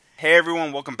Hey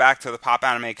everyone, welcome back to the Pop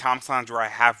Anime Comics Lounge, where I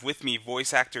have with me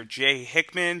voice actor Jay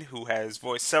Hickman, who has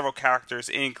voiced several characters,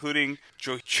 including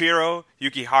Joichiro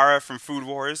Yukihara from Food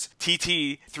Wars,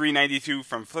 TT392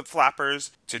 from Flip Flappers,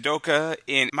 Jidoka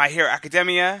in My Hero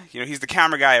Academia, he's the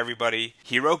camera guy, everybody,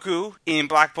 Hiroku in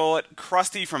Black Bullet,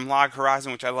 Krusty from Log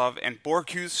Horizon, which I love, and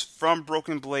Borkus from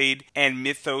Broken Blade, and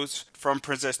Mythos from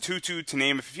Princess Tutu, to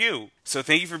name a few. So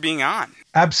thank you for being on.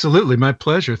 Absolutely, my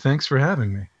pleasure. Thanks for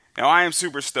having me. Now, I am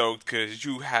super stoked because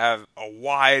you have a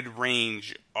wide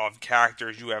range of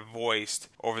characters you have voiced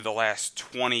over the last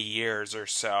 20 years or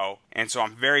so. And so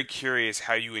I'm very curious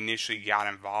how you initially got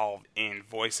involved in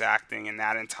voice acting in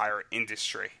that entire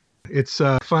industry. It's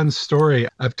a fun story.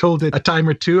 I've told it a time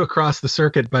or two across the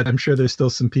circuit, but I'm sure there's still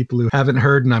some people who haven't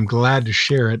heard, and I'm glad to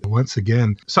share it once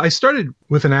again. So I started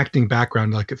with an acting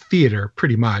background, like a theater,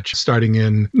 pretty much. Starting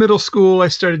in middle school, I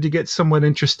started to get somewhat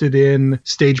interested in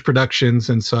stage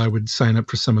productions, and so I would sign up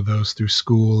for some of those through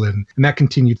school, and that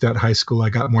continued throughout high school. I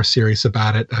got more serious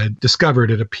about it. I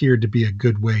discovered it appeared to be a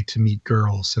good way to meet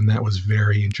girls, and that was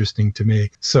very interesting to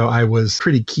me. So I was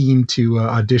pretty keen to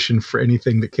audition for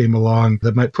anything that came along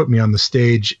that might put me on the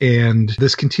stage, and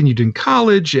this continued in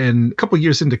college. And a couple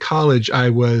years into college, I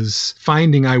was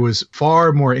finding I was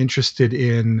far more interested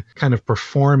in kind of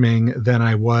performing than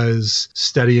I was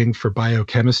studying for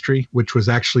biochemistry, which was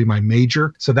actually my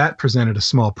major. So that presented a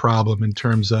small problem in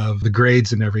terms of the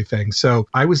grades and everything. So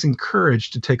I was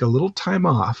encouraged to take a little time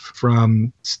off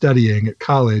from studying at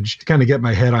college to kind of get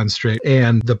my head on straight.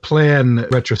 And the plan,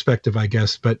 retrospective, I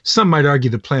guess, but some might argue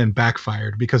the plan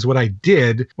backfired, because what I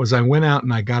did was I went out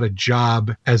and I got a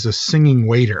job as a singing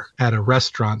waiter at a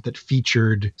restaurant that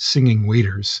featured singing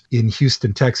waiters in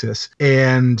Houston, Texas,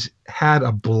 and had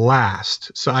a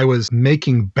blast. So I was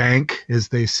making bank, as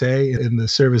they say, in the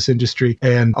service industry,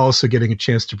 and also getting a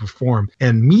chance to perform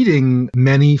and meeting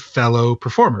many fellow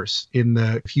performers in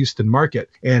the Houston market.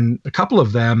 And a couple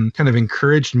of them kind of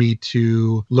encouraged me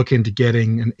to look into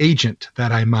getting an agent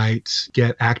that I might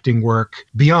get acting work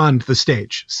beyond the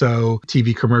stage. So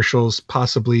TV commercials,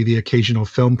 possibly the occasional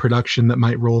film production that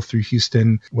might roll through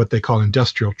Houston, what they call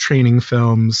industrial training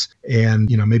films, and,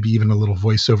 maybe even a little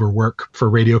voiceover work for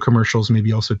radio commercials,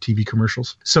 maybe also TV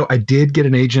commercials. So I did get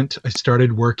an agent. I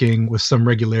started working with some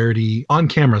regularity on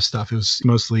camera stuff. It was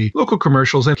mostly local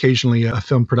commercials, and occasionally a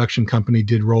film production company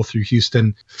did roll through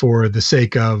Houston for the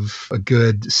sake of a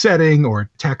good setting or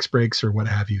tax breaks or what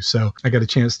have you. So I got a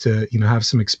chance to, have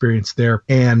some experience there.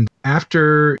 And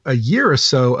after a year or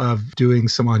so of doing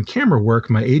some on-camera work,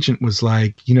 my agent was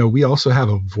like, we also have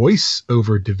a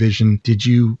voiceover division. Did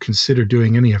you consider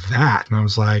doing any of that? And I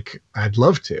was like, I'd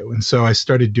love to. And so I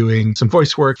started doing some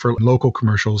voice work for local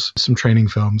commercials, some training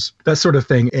films, that sort of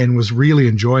thing, and was really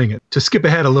enjoying it. To skip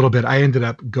ahead a little bit, I ended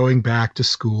up going back to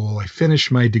school. I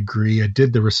finished my degree. I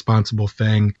did the responsible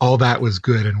thing. All that was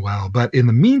good and well. But in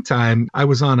the meantime, I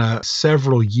was on a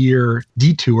several-year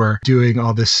detour doing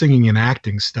all this singing and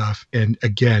acting stuff. And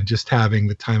again, just having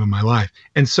the time of my life.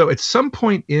 And so at some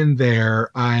point in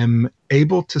there, I'm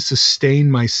able to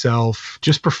sustain myself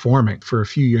just performing for a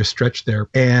few years stretch there.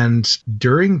 And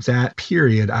during that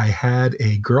period, I had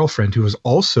a girlfriend who was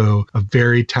also a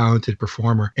very talented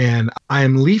performer. And I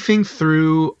am leafing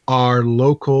through our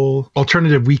local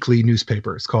alternative weekly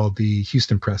newspaper. It's called the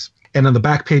Houston Press. And on the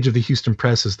back page of the Houston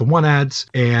Press is the one ads.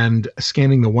 And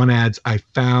scanning the one ads, I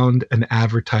found an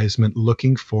advertisement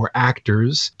looking for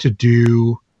actors to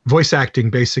do voice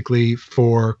acting basically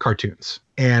for cartoons.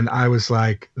 And I was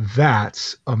like,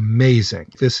 that's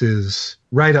amazing. This is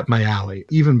right up my alley.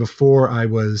 Even before I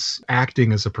was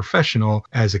acting as a professional,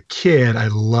 as a kid, I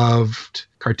loved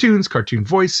cartoons, cartoon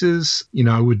voices.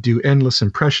 I would do endless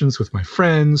impressions with my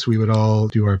friends. We would all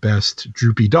do our best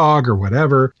Droopy Dog or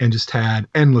whatever, and just had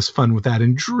endless fun with that,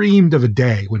 and dreamed of a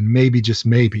day when maybe, just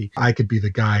maybe, I could be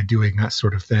the guy doing that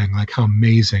sort of thing. Like, how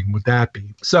amazing would that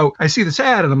be? So I see this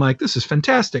ad and I'm like, this is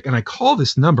fantastic. And I call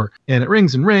this number, and it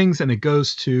rings and rings, and it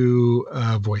goes to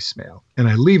voicemail. And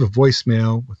I leave a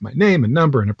voicemail with my name and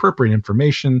number and appropriate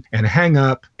information, and hang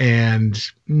up, and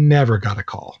never got a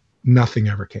call. Nothing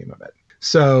ever came of it.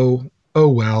 So, oh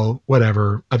well,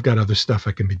 whatever. I've got other stuff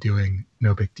I can be doing.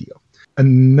 No big deal.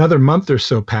 Another month or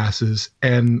so passes,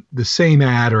 and the same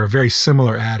ad or a very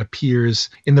similar ad appears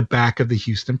in the back of the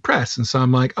Houston Press. And so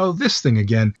I'm like, oh, this thing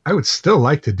again. I would still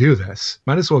like to do this.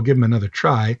 Might as well give them another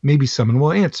try. Maybe someone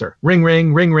will answer. Ring,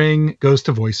 ring, ring, ring, goes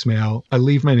to voicemail. I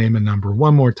leave my name and number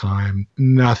one more time.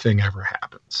 Nothing ever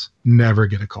happens. Never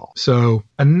get a call. So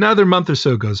another month or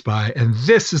so goes by, and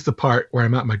this is the part where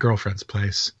I'm at my girlfriend's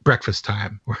place. Breakfast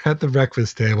time. We're at the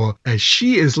breakfast table as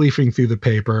she is leafing through the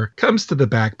paper, comes to the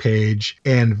back page, page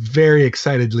and very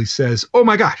excitedly says, "Oh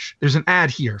my gosh, there's an ad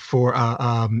here for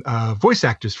voice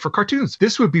actors for cartoons.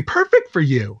 This would be perfect for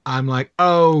you." I'm like,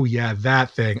 "Oh yeah,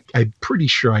 that thing." I'm pretty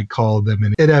sure I called them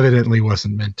and it evidently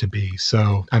wasn't meant to be.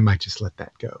 So I might just let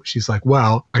that go. She's like,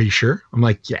 "Well, are you sure?" I'm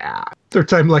like, "Yeah. Third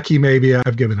time lucky, maybe."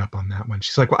 I've given up on that one.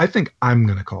 She's like, "Well, I think I'm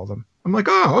going to call them." I'm like,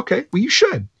 "Oh, okay. Well, you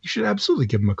should. You should absolutely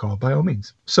give them a call by all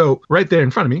means." So right there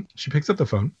in front of me, she picks up the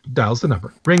phone, dials the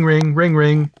number. Ring, ring, ring,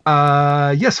 ring.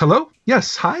 Yes, hello?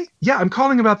 Yes, hi? Yeah, I'm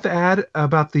calling about the ad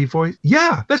about the voice.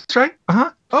 Yeah, that's right.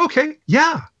 Uh-huh. Okay.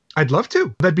 Yeah, I'd love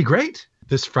to. That'd be great.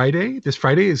 This Friday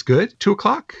is good.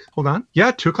 2:00. Hold on.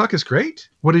 Yeah, 2:00 is great.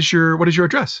 What is your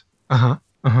address? Uh-huh.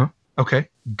 Uh-huh. Okay.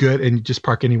 Good. And you just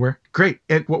park anywhere? Great.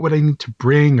 And what would I need to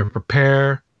bring or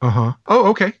prepare? Uh-huh. Oh,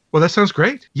 okay. Well, that sounds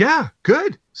great. Yeah,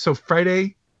 good. So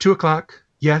Friday, 2:00.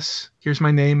 Yes. Here's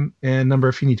my name and number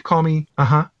if you need to call me.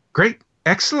 Uh-huh. Great.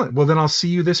 Excellent. Well, then I'll see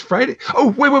you this Friday. Oh,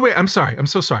 wait. I'm sorry. I'm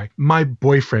so sorry. My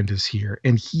boyfriend is here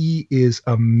and he is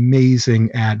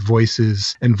amazing at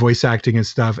voices and voice acting and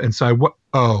stuff. And so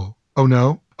oh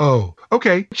no. Oh,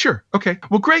 okay. Sure. Okay.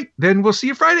 Well, great. Then we'll see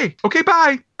you Friday. Okay.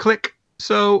 Bye. Click.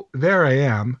 So there I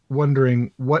am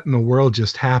wondering what in the world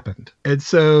just happened. And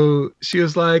so she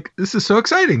was like, "This is so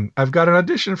exciting. I've got an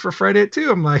audition for Friday at 2."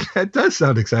 I'm like, "That does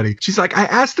sound exciting." She's like, "I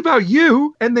asked about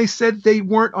you and they said they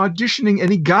weren't auditioning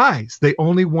any guys. They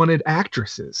only wanted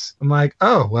actresses." I'm like,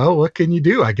 "Oh, well, what can you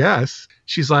do, I guess?"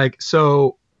 She's like,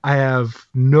 "So I have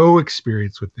no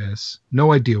experience with this,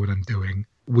 no idea what I'm doing.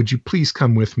 Would you please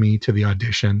come with me to the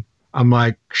audition?" I'm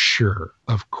like, "Sure,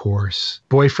 of course.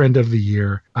 Boyfriend of the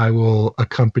year, I will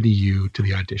accompany you to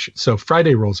the audition." So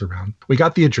Friday rolls around. We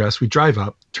got the address. We drive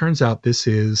up. Turns out this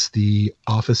is the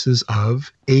offices of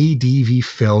ADV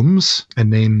Films, a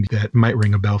name that might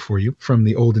ring a bell for you from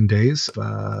the olden days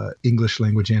of English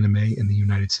language anime in the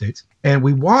United States. And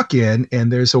we walk in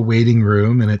and there's a waiting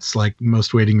room, and it's like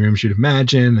most waiting rooms you'd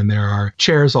imagine. And there are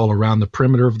chairs all around the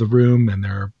perimeter of the room, and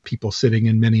there are people sitting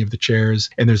in many of the chairs.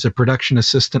 And there's a production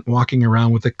assistant walking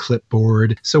around with a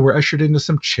clipboard. So we're ushered into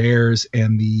some chairs,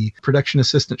 and the production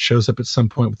assistant shows up at some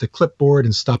point with a clipboard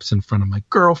and stops in front of my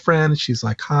girlfriend. She's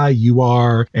like, "Hi, you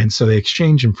are." And so they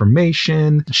exchange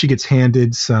information. She gets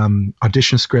handed some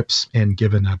audition scripts and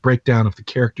given a breakdown of the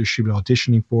characters she was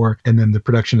auditioning for. And then the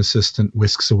production assistant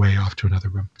whisks away off to another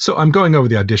room. So I'm going over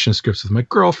the audition scripts with my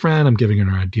girlfriend. I'm giving her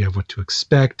an idea of what to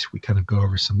expect. We kind of go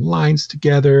over some lines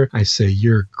together. I say,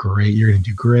 "You're great. You're going to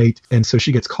do great." And so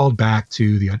she gets called back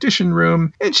to the audition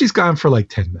room, and she's gone for like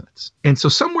 10 minutes. And so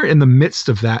somewhere in the midst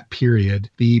of that period,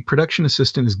 the production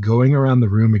assistant is going around the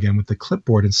room again with the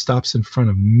clipboard and stops in front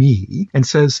of me and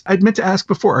says, "I'd meant to ask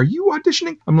before, are you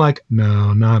auditioning?" I'm like,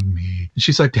 "No, not me." And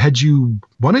she's like, "Had you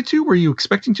wanted to? Were you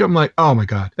expecting to?" I'm like, "Oh my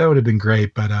God, that would have been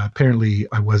great. But apparently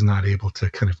I was not able to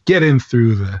kind of get in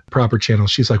through the proper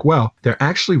channels." She's like, "Well, they're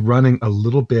actually running a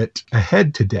little bit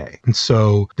ahead today. And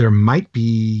so there might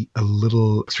be a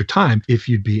little extra time. If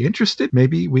you'd be interested,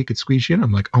 maybe we could squeeze you in."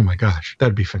 I'm like, "Oh my gosh,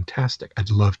 that'd be fantastic.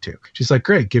 I'd love to." She's like,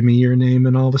 "Great, give me your name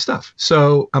and all the stuff."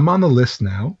 So I'm on the list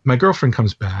now. My girlfriend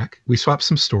comes back. We swap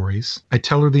some stories. I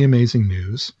tell her the amazing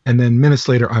news. And then minutes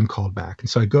later, I'm called back. And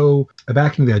so I go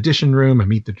back into the audition room. I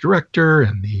meet the director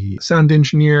and the sound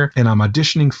engineer, and I'm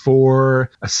auditioning for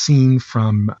a scene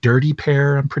from Dirty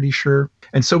Pair, I'm pretty sure.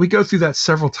 And so we go through that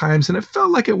several times, and it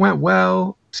felt like it went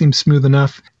well. Seemed smooth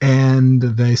enough. And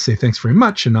they say, "Thanks very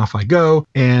much." And off I go.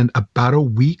 And about a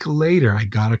week later, I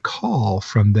got a call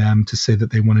from them to say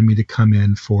that they wanted me to come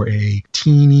in for a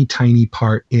teeny tiny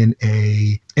part in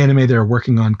a anime they're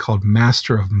working on called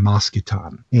Master of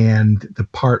Mosquiton. And the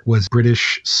part was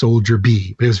British Soldier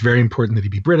B. But it was very important that he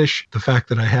be British. The fact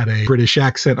that I had a British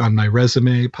accent on my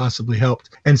resume possibly helped.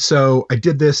 And so I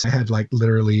did this. I had like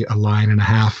literally a line and a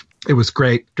half. It was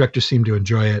great. Director seemed to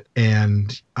enjoy it.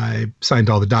 And I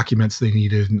signed all the documents they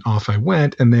needed and off I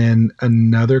went. And then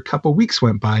another couple weeks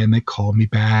went by and they called me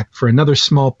back for another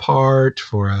small part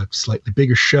for a slightly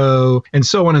bigger show and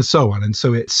so on and so on. And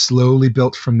so it slowly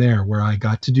built from there, where I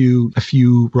got to do a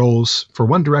few roles for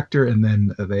one director, and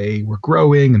then they were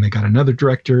growing and they got another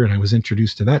director, and I was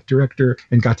introduced to that director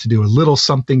and got to do a little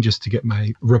something just to get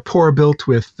my rapport built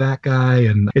with that guy.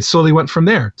 And it slowly went from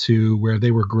there to where they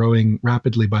were growing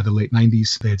rapidly by the late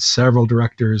 90s. They had several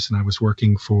directors and I was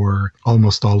working for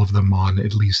almost all of them on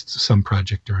at least some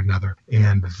project or another.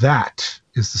 And that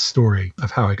is the story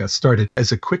of how I got started.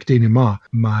 As a quick denouement,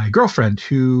 my girlfriend,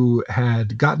 who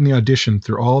had gotten the audition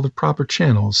through all the proper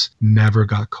channels, never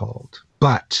got called.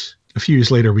 But a few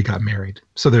years later, we got married.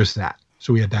 So there's that.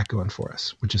 So we had that going for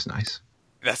us, which is nice.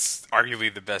 That's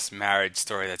arguably the best marriage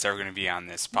story that's ever going to be on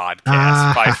this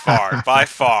podcast, by far. By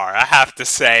far. I have to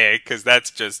say it, because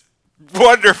that's just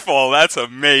Wonderful. That's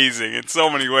amazing in so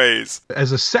many ways.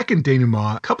 As a second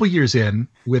denouement, a couple years in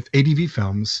with ADV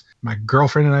Films, my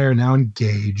girlfriend and I are now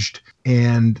engaged,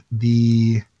 and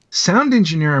the sound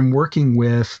engineer I'm working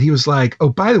with, he was like, oh,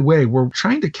 by the way, we're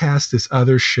trying to cast this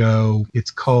other show.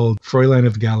 It's called Fräulein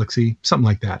of the Galaxy, something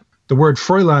like that. The word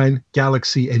Fräulein,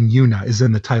 Galaxy, and Una is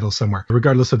in the title somewhere,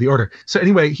 regardless of the order. So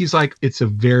anyway, he's like, it's a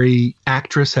very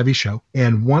actress-heavy show.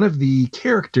 And one of the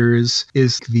characters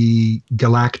is the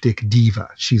galactic diva.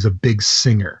 She's a big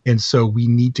singer. And so we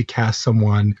need to cast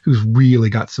someone who's really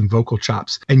got some vocal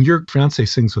chops. And your fiance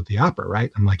sings with the opera,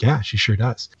 right? I'm like, yeah, she sure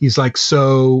does. He's like,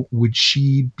 so would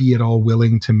she be at all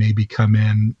willing to maybe come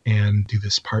in and do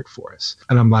this part for us?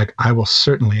 And I'm like, I will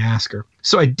certainly ask her.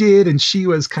 So I did, and she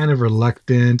was kind of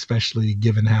reluctant, especially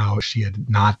given how she had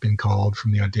not been called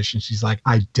from the audition. She's like,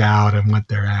 I doubt I'm what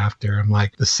they're after. I'm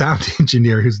like, the sound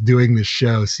engineer who's doing this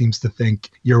show seems to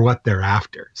think you're what they're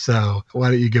after. So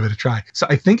why don't you give it a try? So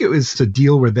I think it was a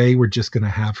deal where they were just going to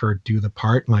have her do the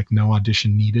part, like no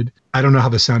audition needed. I don't know how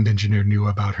the sound engineer knew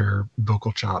about her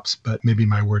vocal chops, but maybe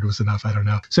my word was enough. I don't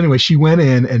know. So anyway, she went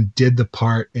in and did the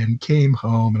part and came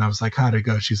home, and I was like, how'd it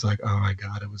go? She's like, oh my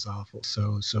God, it was awful.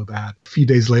 So bad. A few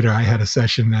days later, I had a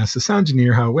session and asked the sound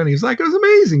engineer how it went. He's like, it was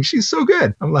amazing. She's so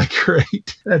good. I'm like,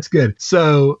 great. That's good.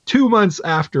 So 2 months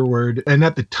afterward, and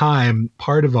at the time,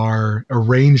 part of our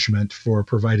arrangement for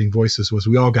providing voices was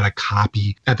we all got a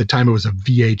copy. At the time, it was a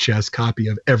VHS copy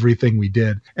of everything we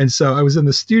did. And so I was in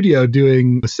the studio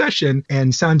doing a session,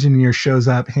 and sound engineer shows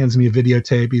up, hands me a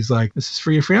videotape. He's like, this is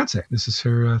for your fiance. This is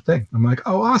her thing. I'm like,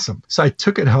 oh, awesome. So I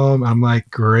took it home. I'm like,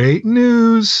 great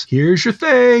news. Here's your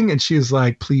thing. And she was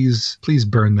like, please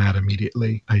burn that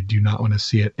immediately. I do not want to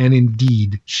see it. And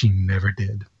indeed, she never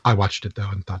did. I watched it, though,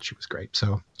 and thought she was great.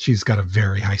 So she's got a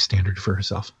very high standard for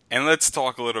herself. And let's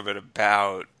talk a little bit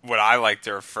about what I like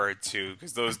to refer to,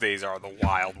 because those days are the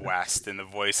Wild West in the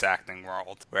voice acting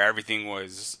world, where everything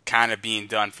was kind of being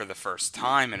done for the first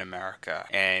time in America.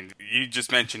 And you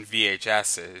just mentioned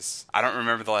VHSs. I don't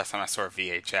remember the last time I saw a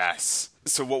VHS.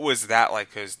 So what was that like?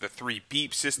 Because the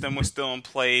 3-beep system was still in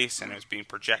place, and it was being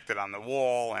projected on the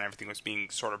wall, and everything was being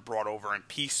sort of brought over in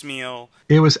piecemeal.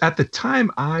 It was at the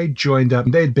time I joined up.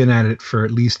 They'd been at it for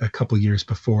at least a couple years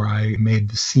before I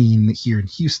made the scene here in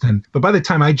Houston. But by the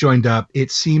time I joined up, it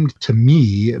seemed to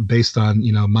me, based on,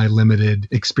 my limited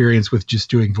experience with just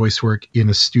doing voice work in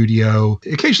a studio,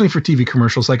 occasionally for TV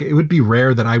commercials, like it would be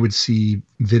rare that I would see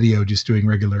video just doing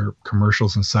regular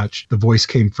commercials and such. The voice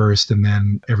came first, and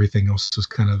then everything else was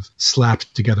kind of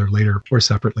slapped together later or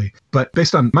separately. But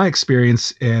based on my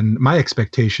experience and my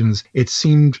expectations, it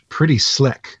seemed pretty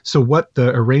slick. So what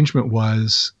the arrangement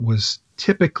was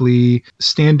typically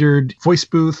standard voice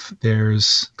booth.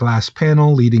 There's glass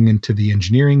panel leading into the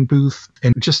engineering booth.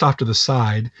 And just off to the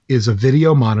side is a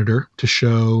video monitor to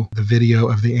show the video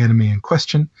of the anime in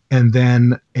question. And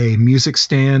then a music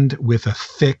stand with a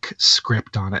thick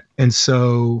script on it. And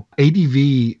so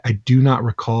ADV, I do not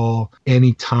recall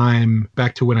any time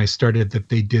back to when I started that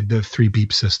they did the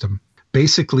 3-beep system.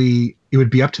 Basically, it would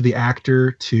be up to the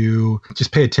actor to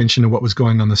just pay attention to what was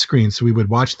going on the screen. So we would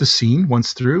watch the scene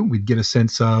once through. We'd get a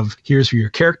sense of here's where your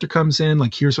character comes in.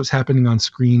 Like here's what's happening on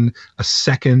screen a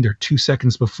second or 2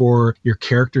 seconds before your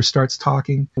character starts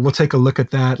talking. We'll take a look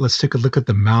at that. Let's take a look at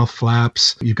the mouth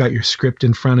flaps. You've got your script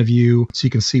in front of you so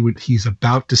you can see what he's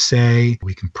about to say.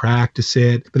 We can practice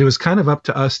it. But it was kind of up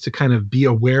to us to kind of be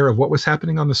aware of what was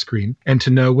happening on the screen and to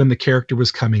know when the character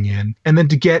was coming in and then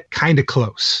to get kind of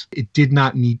close. It did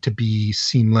not need to be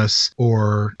seamless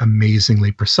or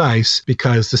amazingly precise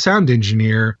because the sound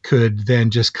engineer could then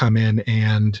just come in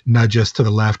and nudge us to the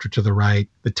left or to the right.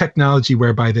 The technology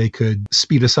whereby they could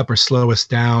speed us up or slow us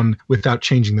down without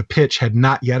changing the pitch had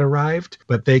not yet arrived,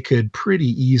 but they could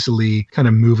pretty easily kind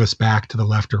of move us back to the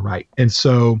left or right. And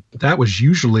so that was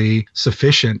usually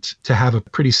sufficient to have a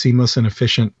pretty seamless and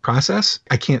efficient process.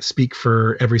 I can't speak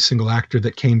for every single actor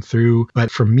that came through,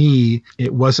 but for me,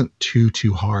 it wasn't too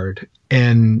hard.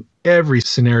 And every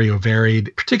scenario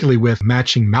varied, particularly with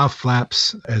matching mouth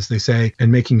flaps, as they say,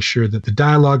 and making sure that the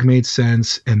dialogue made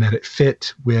sense and that it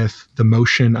fit with the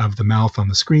motion of the mouth on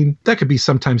the screen. That could be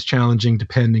sometimes challenging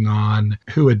depending on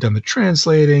who had done the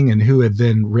translating and who had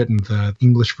then written the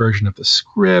English version of the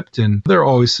script. And there are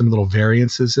always some little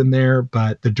variances in there,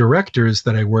 but the directors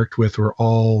that I worked with were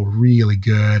all really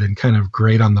good and kind of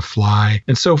great on the fly.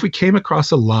 And so if we came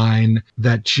across a line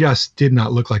that just did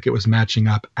not look like it was matching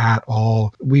up at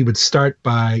all, we would would start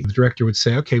by, the director would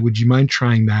say, okay, would you mind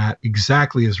trying that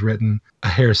exactly as written, a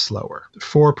hair slower,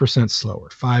 4% slower,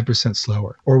 5%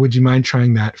 slower? Or would you mind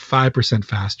trying that 5%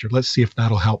 faster? Let's see if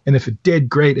that'll help. And if it did,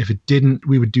 great. If it didn't,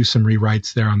 we would do some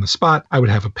rewrites there on the spot. I would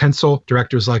have a pencil.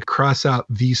 Director's like, cross out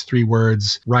these 3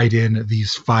 words, write in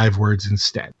these 5 words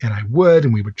instead. And I would,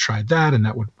 and we would try that, and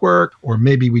that would work. Or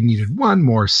maybe we needed 1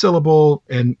 more syllable.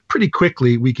 And pretty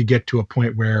quickly, we could get to a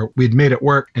point where we'd made it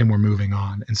work and we're moving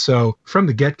on. And so from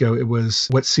the get-go, it was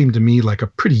what seemed to me like a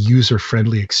pretty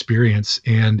user-friendly experience.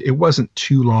 And it wasn't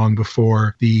too long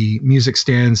before the music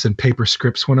stands and paper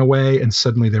scripts went away, and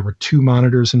suddenly there were 2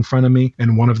 monitors in front of me,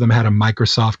 and one of them had a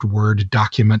Microsoft Word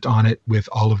document on it with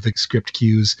all of the script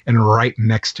cues, and right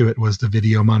next to it was the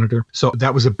video monitor. So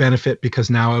that was a benefit, because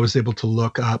now I was able to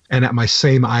look up, and at my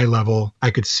same eye level,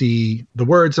 I could see the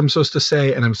words I'm supposed to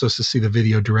say, and I'm supposed to see the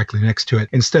video directly next to it,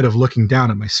 instead of looking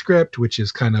down at my script, which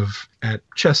is kind of at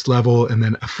chest level, and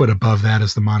then a foot above that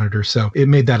is the monitor. So it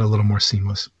made that a little more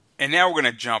seamless. And now we're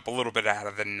going to jump a little bit out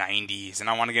of the 90s, and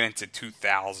I want to get into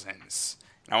 2000s.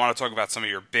 And I want to talk about some of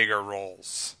your bigger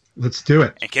roles. Let's do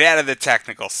it. And get out of the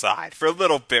technical side for a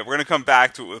little bit. We're going to come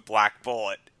back to it with Black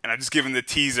Bullet. And I'm just giving the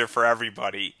teaser for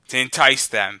everybody to entice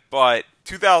them. But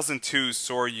 2002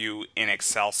 saw you in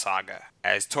Excel Saga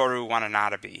as Toru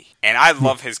Watanabe. And I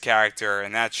love his character,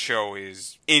 and that show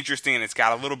is interesting, and it's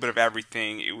got a little bit of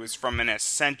everything. It was from an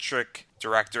eccentric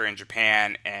director in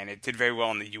Japan, and it did very well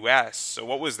in the US. So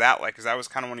what was that like? Because that was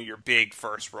kind of one of your big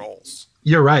first roles.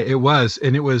 You're right. It was.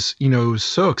 And it was,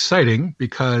 so exciting,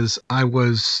 because I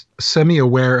was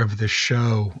semi-aware of the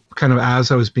show kind of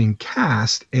as I was being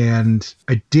cast. And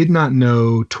I did not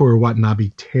know Toru Watanabe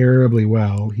terribly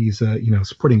well. He's a,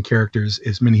 supporting characters,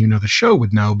 as many who know the show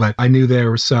would know. But I knew there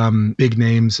were some big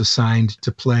names assigned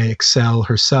to play Excel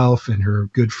herself and her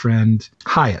good friend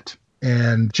Hyatt.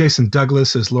 And Jason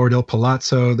Douglas as Lord Il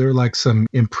Palazzo. They're like some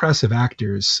impressive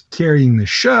actors carrying the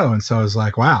show. And so I was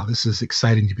like, wow, this is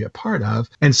exciting to be a part of.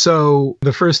 And so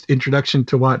the first introduction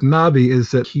to Watanabe is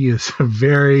that he is a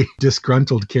very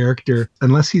disgruntled character,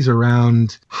 unless he's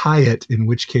around Hyatt, in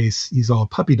which case he's all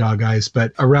puppy dog eyes,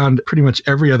 but around pretty much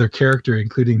every other character,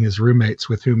 including his roommates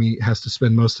with whom he has to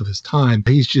spend most of his time,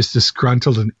 he's just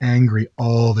disgruntled and angry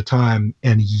all the time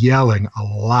and yelling a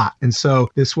lot. And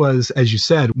so this was, as you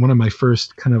said, one of my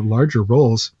first kind of larger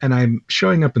roles, and I'm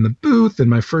showing up in the booth, and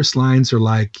my first lines are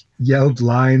like yelled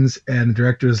lines, and the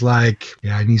director is like,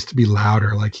 yeah, it needs to be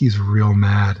louder, like he's real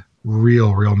mad.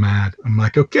 Real mad. I'm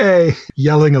like, okay,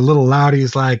 yelling a little loud.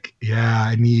 He's like, yeah,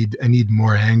 I need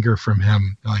more anger from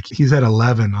him. Like, he's at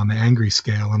 11 on the angry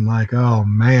scale. I'm like, oh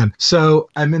man. So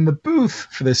I'm in the booth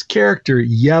for this character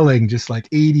yelling just like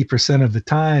 80% of the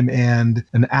time. And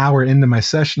an hour into my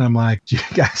session, I'm like, do you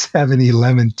guys have any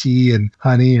lemon tea and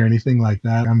honey or anything like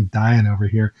that? I'm dying over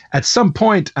here. At some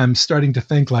point, I'm starting to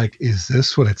think like, is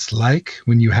this what it's like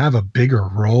when you have a bigger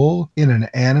role in an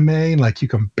anime? Like, you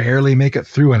can barely make it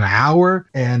through an hour.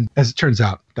 And as it turns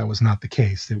out, that was not the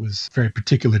case. It was very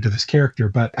particular to this character,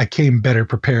 but I came better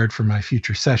prepared for my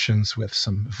future sessions with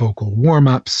some vocal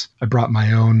warm-ups. I brought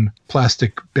my own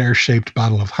plastic bear-shaped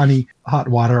bottle of honey, hot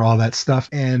water, all that stuff,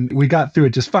 and we got through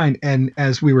it just fine. And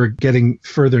as we were getting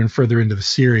further and further into the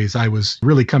series, I was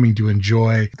really coming to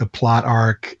enjoy the plot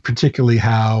arc, particularly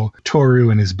how Toru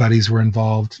and his buddies were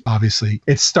involved. Obviously,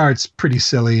 it starts pretty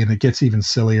silly and it gets even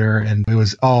sillier, and it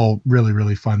was all really,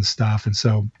 really fun stuff. And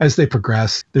so as they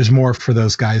progress, there's more for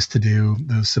those guys to do,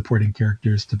 those supporting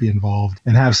characters to be involved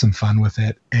and have some fun with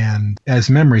it. And as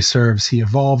memory serves, he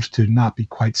evolved to not be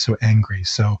quite so angry.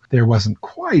 So there wasn't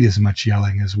quite as much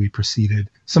yelling as we proceeded.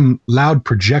 Some loud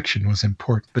projection was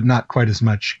important, but not quite as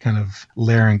much kind of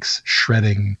larynx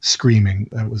shredding, screaming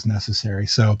that was necessary.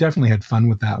 So definitely had fun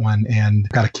with that one and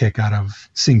got a kick out of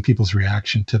seeing people's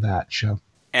reaction to that show.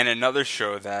 And another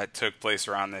show that took place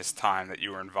around this time that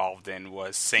you were involved in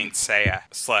was Saint Seiya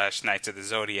 / Knights of the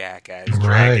Zodiac as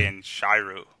Dragon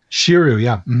Shiru. Shiru,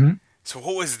 yeah. Mm-hmm. So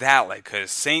what was that like?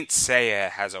 Because Saint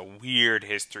Seiya has a weird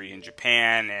history in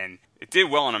Japan, and it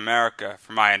did well in America,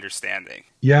 from my understanding.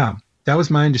 Yeah. That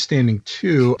was my understanding,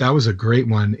 too. That was a great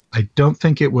one. I don't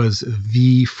think it was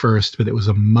the first, but it was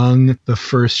among the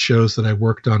first shows that I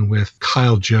worked on with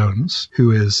Kyle Jones, who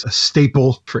is a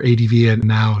staple for ADV and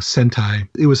now Sentai.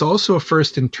 It was also a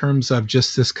first in terms of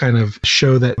just this kind of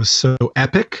show that was so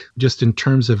epic, just in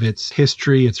terms of its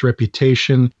history, its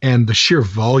reputation, and the sheer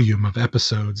volume of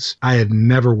episodes. I had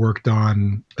never worked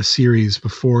on a a series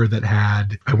before that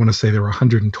had, I want to say there were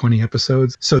 120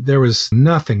 episodes. So there was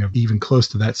nothing of even close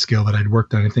to that scale that I'd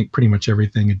worked on. I think pretty much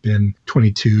everything had been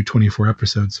 22, 24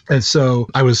 episodes. And so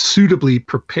I was suitably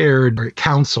prepared or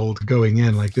counseled going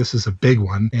in, like, this is a big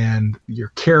one and your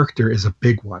character is a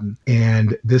big one.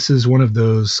 And this is one of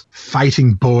those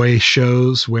fighting boy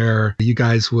shows where you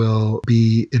guys will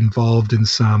be involved in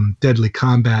some deadly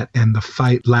combat and the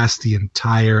fight lasts the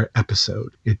entire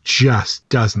episode. It just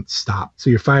doesn't stop. So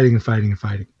you're fighting and fighting and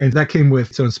fighting. And that came with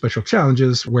its own special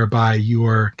challenges whereby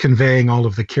you're conveying all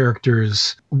of the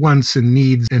characters' wants and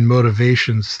needs and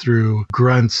motivations through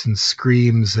grunts and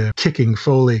screams and kicking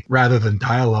Foley rather than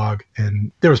dialogue.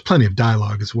 And there was plenty of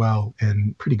dialogue as well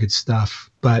and pretty good stuff.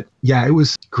 But yeah, it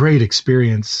was a great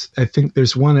experience. I think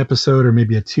there's one episode or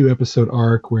maybe a 2-episode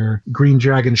arc where Green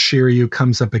Dragon Shiryu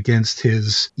comes up against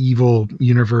his evil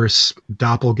universe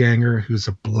doppelganger, who's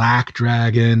a black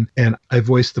dragon. And I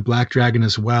voiced the black dragon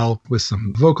as well with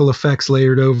some vocal effects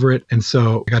layered over it. And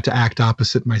so I got to act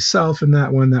opposite myself in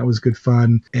that one. That was good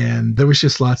fun. And there was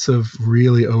just lots of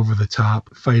really over the top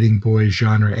fighting boy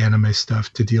genre anime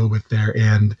stuff to deal with there.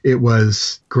 And it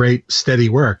was great, steady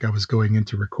work. I was going in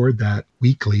to record that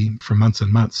weekly for months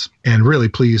and months, and really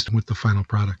pleased with the final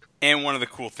product. And one of the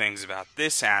cool things about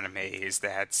this anime is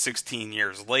that 16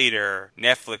 years later,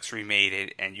 Netflix remade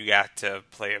it, and you got to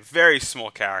play a very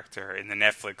small character in the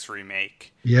Netflix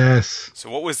remake. Yes. So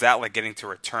what was that like, getting to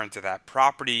return to that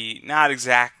property? Not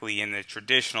exactly in the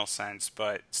traditional sense,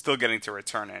 but still getting to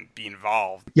return and be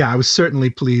involved. Yeah, I was certainly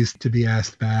pleased to be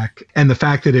asked back. And the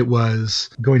fact that it was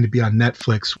going to be on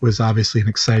Netflix was obviously an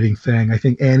exciting thing. I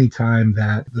think anytime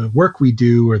that the work we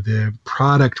do or the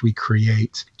product we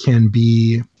create can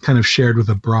be kind of shared with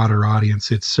a broader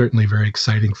audience, it's certainly very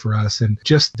exciting for us. And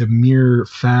just the mere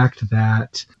fact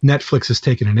that Netflix has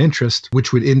taken an interest,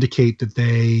 which would indicate that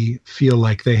they feel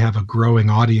like they have a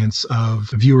growing audience of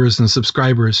viewers and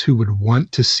subscribers who would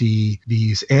want to see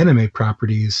these anime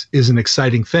properties, is an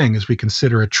exciting thing as we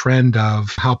consider a trend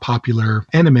of how popular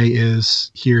anime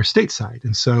is here stateside.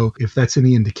 And so if that's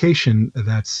any indication,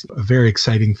 that's a very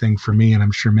exciting thing for me, and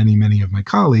I'm sure many, many of my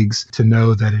colleagues, to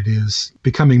know that it is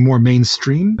becoming more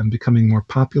mainstream and becoming more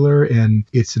popular. And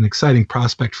it's an exciting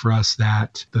prospect for us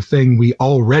that the thing we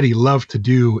already love to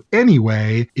do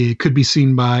anyway, it could be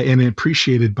seen by and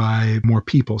appreciated by more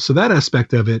people. So that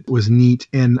aspect of it was neat.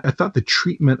 And I thought the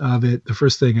treatment of it, the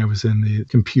first thing I was in, the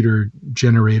computer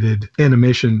generated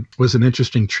animation, was an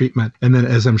interesting treatment. And then,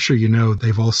 as I'm sure you know,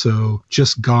 they've also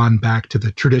just gone back to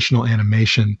the traditional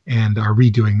animation and are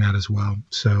redoing that as well.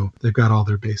 So they've got all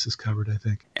their bases covered, I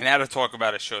think. And now to talk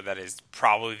about a show that is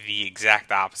probably the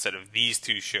exact opposite of these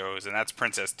two shows, and that's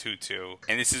Princess Tutu.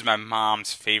 And this is my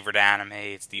mom's favorite anime.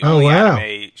 It's the only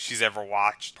anime she's ever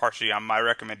watched, partially on my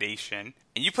recommendation.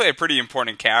 And you play a pretty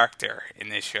important character in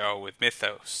this show with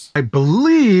Mythos. I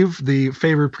believe the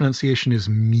favorite pronunciation is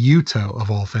Muto, of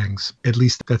all things. At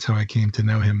least that's how I came to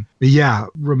know him. But yeah,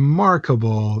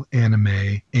 remarkable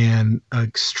anime and an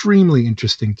extremely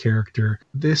interesting character.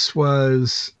 This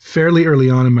was fairly early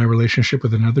on in my relationship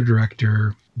with another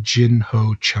director, Jin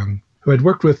Ho Chung, who I'd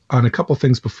worked with on a couple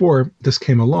things before this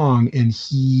came along, and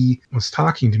he was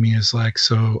talking to me as like,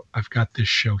 so I've got this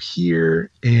show here,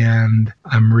 and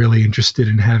I'm really interested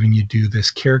in having you do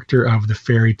this character of the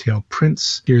fairy tale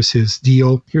prince. Here's his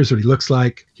deal. Here's what he looks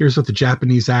like. Here's what the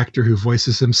Japanese actor who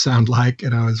voices him sound like.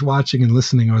 And I was watching and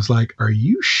listening. I was like, are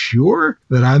you sure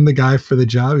that I'm the guy for the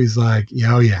job? He's like,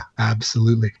 yeah, oh yeah,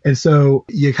 absolutely. And so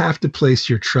you have to place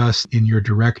your trust in your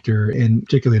director. And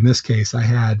particularly in this case, I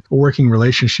had a working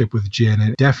relationship with Jin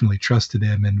and definitely trusted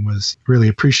him and was really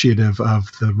appreciative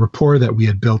of the rapport that we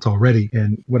had built already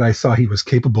and what I saw he was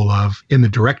capable of in the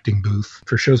directing booth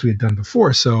for shows we had done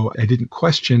before. So I didn't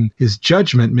question his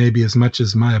judgment maybe as much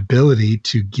as my ability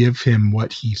to give him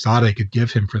what he thought I could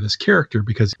give him for this character,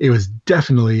 because it was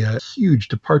definitely a huge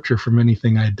departure from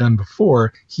anything I had done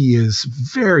before. He is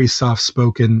very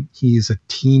soft-spoken. He's a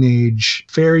teenage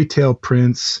fairy tale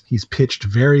prince. He's pitched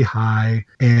very high,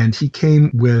 and he came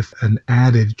with an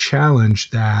added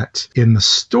challenge that in the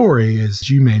story, as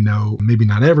you may know, maybe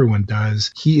not everyone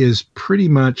does, he is pretty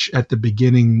much at the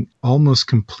beginning almost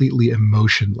completely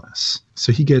emotionless.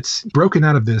 So he gets broken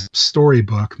out of this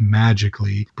storybook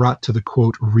magically, brought to the,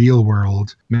 quote, real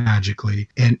world magically.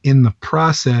 And in the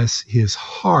process, his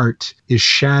heart is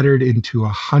shattered into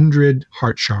 100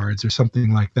 heart shards or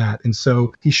something like that. And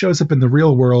so he shows up in the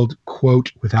real world,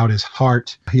 quote, without his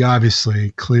heart. He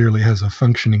obviously clearly has a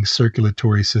functioning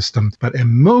circulatory system, but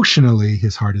emotionally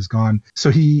his heart is gone. So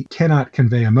he cannot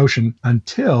convey emotion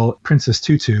until Princess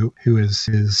Tutu, who is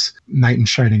his knight in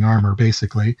shining armor,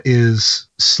 basically, is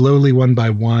slowly one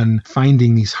by one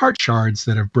finding these heart shards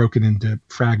that have broken into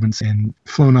fragments and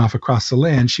flown off across the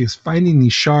land. She is finding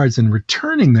these shards and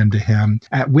returning them to him,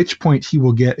 at which point he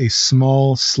will get a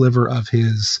small sliver of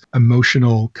his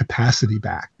emotional capacity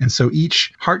back. And so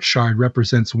each heart shard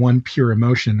represents one pure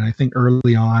emotion. And I think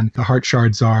early on, the heart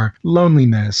shards are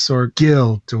loneliness or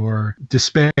guilt or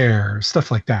despair,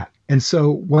 stuff like that. And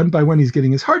so one by one, he's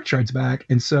getting his heart shards back.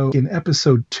 And so in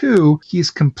episode 2,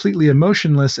 he's completely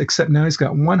emotionless, except now he's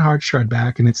got one heart shard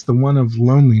back, and it's the one of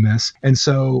loneliness. And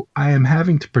so I am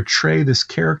having to portray this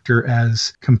character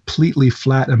as completely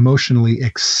flat emotionally,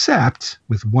 except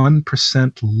with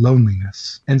 1%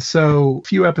 loneliness. And so a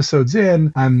few episodes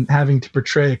in, I'm having to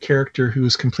portray a character who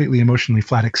is completely emotionally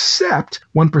flat, except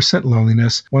 1%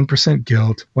 loneliness, 1%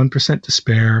 guilt, 1%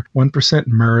 despair, 1%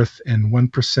 mirth, and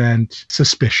 1%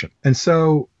 suspicion. And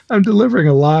so I'm delivering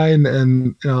a line,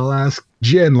 and I'll ask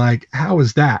Jin, like, how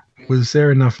was that? Was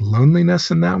there enough loneliness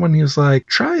in that one? He was like,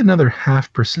 try another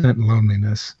 0.5%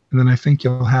 loneliness, and then I think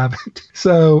you'll have it.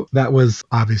 So that was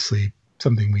obviously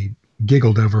something we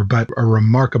giggled over, but a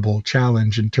remarkable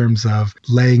challenge in terms of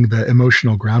laying the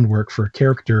emotional groundwork for a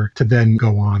character to then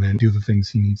go on and do the things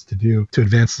he needs to do to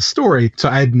advance the story. So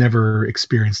I'd never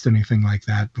experienced anything like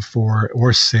that before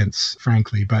or since,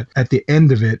 frankly. But at the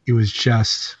end of it, it was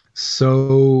just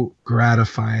so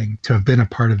gratifying to have been a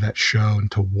part of that show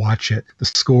and to watch it. The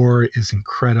score is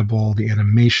incredible. The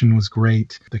animation was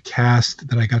great. The cast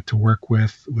that I got to work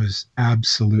with was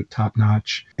absolute top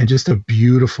notch, and just a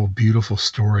beautiful, beautiful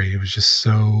story. It was just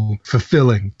so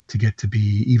fulfilling to get to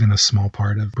be even a small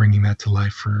part of bringing that to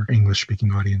life for English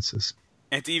speaking audiences.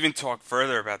 And to even talk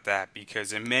further about that,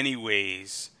 because in many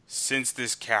ways, since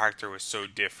this character was so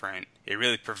different, it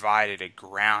really provided a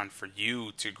ground for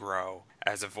you to grow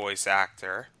as a voice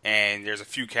actor. And there's a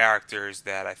few characters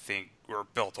that I think were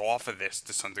built off of this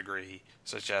to some degree,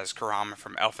 such as Kurama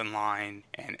from Elfen Lied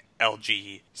and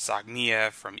LG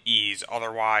Sagnia from Ys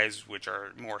Otherwise, which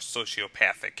are more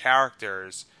sociopathic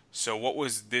characters. So what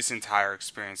was this entire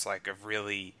experience like of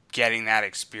really getting that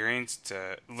experience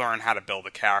to learn how to build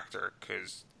a character?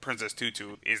 Because Princess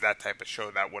Tutu is that type of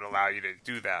show that would allow you to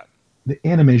do that. The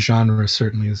anime genre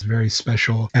certainly is very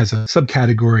special as a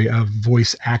subcategory of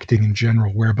voice acting in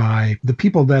general, whereby the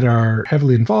people that are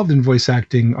heavily involved in voice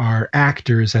acting are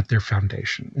actors at their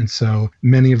foundation. And so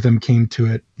many of them came to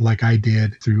it like I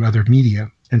did through other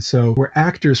media. And so we're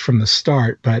actors from the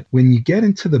start, but when you get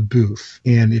into the booth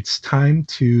and it's time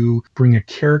to bring a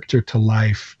character to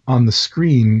life on the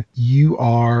screen, you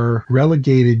are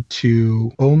relegated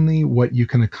to only what you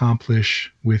can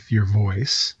accomplish with your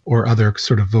voice or other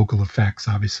sort of vocal effects,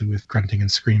 obviously with grunting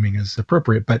and screaming is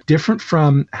appropriate, but different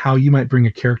from how you might bring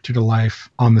a character to life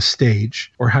on the stage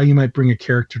or how you might bring a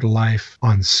character to life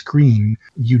on screen.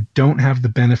 You don't have the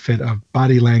benefit of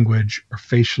body language or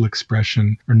facial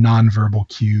expression or nonverbal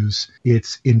cues.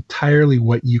 It's entirely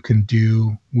what you can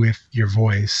do with your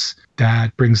voice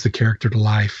that brings the character to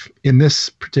life in this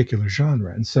particular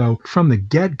genre. And so from the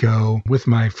get-go, with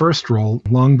my first role,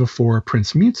 long before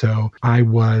Prince Muto, I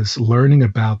was learning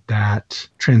about that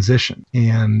transition.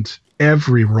 And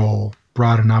every role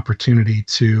brought an opportunity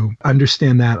to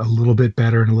understand that a little bit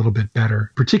better and a little bit better,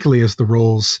 particularly as the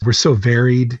roles were so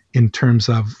varied in terms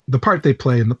of the part they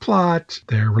play in the plot,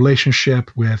 their relationship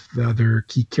with the other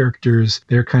key characters,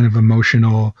 their kind of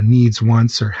emotional needs,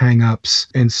 wants, or hang-ups.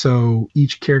 And so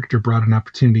each character brought an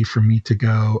opportunity for me to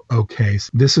go, okay, so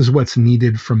this is what's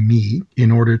needed from me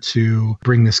in order to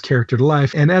bring this character to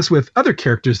life. And as with other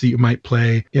characters that you might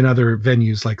play in other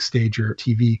venues like stage or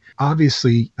TV,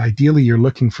 obviously, ideally, you're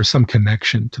looking for some connection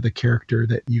to the character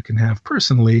that you can have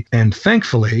personally. And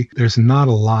thankfully, there's not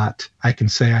a lot I can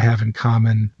say I have in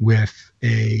common with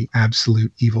a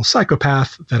absolute evil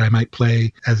psychopath that I might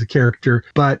play as a character,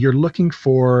 but you're looking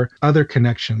for other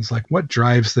connections, like what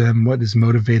drives them, what is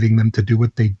motivating them to do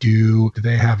what they do. Do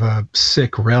they have a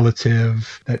sick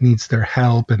relative that needs their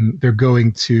help and they're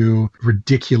going to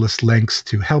ridiculous lengths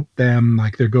to help them,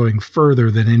 like they're going further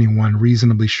than anyone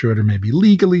reasonably should or maybe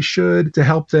legally should to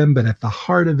help them, but at the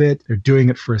heart of it, they're doing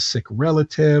it for a sick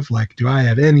relative. Like, do I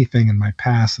have anything in my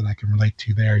past that I can relate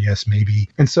to there? Yes, maybe.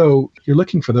 And so you're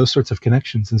looking for those sorts of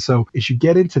connections. And so as you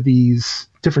get into these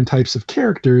different types of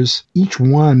characters, each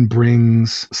one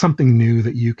brings something new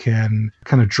that you can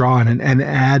kind of draw on and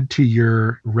add to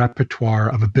your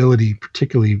repertoire of ability,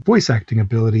 particularly voice acting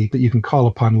ability that you can call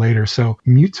upon later. So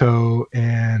Muto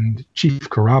and Chief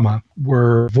Kurama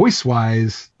were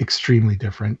voice-wise extremely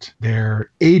different.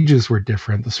 Their ages were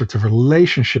different. The sorts of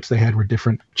relationships they had were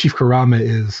different. Chief Kurama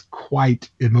is quite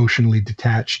emotionally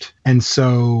detached. And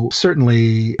so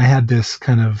certainly I had this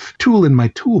kind of tool in my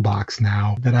toolbox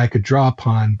now that I could draw upon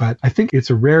fun, but I think it's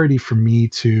a rarity for me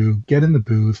to get in the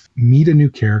booth, meet a new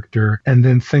character, and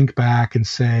then think back and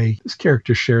say, this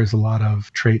character shares a lot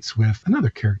of traits with another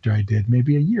character I did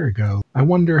maybe a year ago. I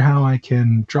wonder how I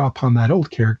can draw upon that old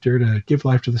character to give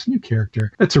life to this new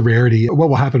character. That's a rarity. What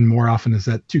will happen more often is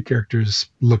that two characters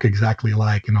look exactly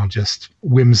alike, and I'll just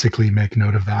whimsically make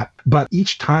note of that. But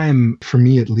each time, for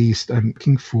me at least, I'm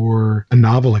looking for a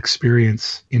novel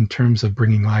experience in terms of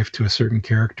bringing life to a certain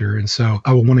character. And so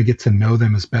I will want to get to know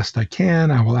them as best I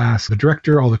can. I will ask the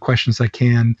director all the questions I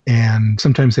can. And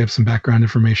sometimes they have some background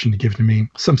information to give to me.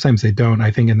 Sometimes they don't.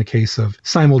 I think in the case of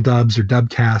simuldubs or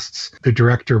dubcasts, the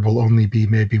director will only be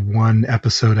maybe one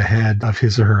episode ahead of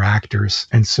his or her actors.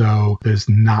 And so there's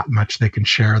not much they can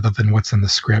share other than what's in the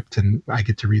script. And I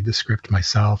get to read the script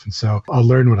myself. And so I'll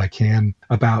learn what I can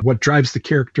about what drives the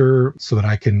character so that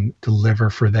I can deliver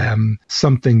for them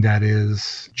something that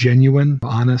is genuine,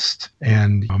 honest,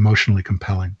 and emotionally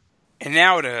compelling. And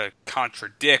now to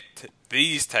contradict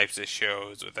these types of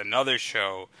shows with another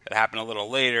show that happened a little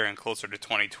later and closer to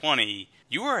 2020,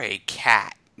 you were a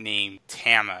cat named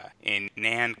Tama in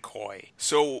Nankoi.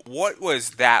 So what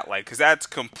was that like? Because that's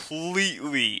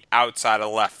completely outside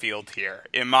of left field here,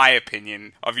 in my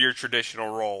opinion, of your traditional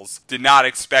roles. Did not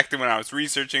expect it when I was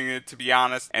researching it, to be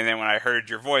honest. And then when I heard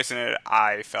your voice in it,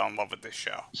 I fell in love with this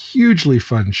show. Hugely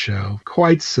fun show.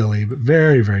 Quite silly, but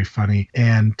very, very funny.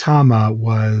 And Tama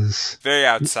was... very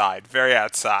outside.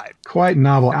 Quite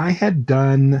novel. I had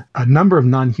done a number of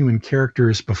non-human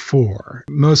characters before,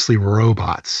 mostly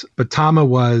robots. But Tama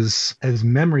was, as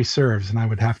memory serves, and I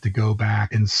would have to go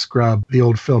back and scrub the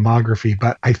old filmography,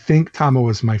 but I think Tama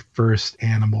was my first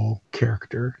animal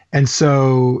character. And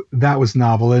so that was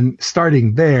novel. And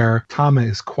starting there, Tama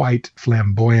is quite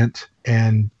flamboyant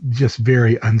and just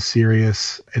very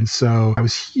unserious. And so it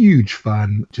was huge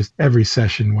fun. Just every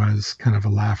session was kind of a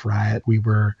laugh riot. We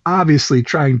were obviously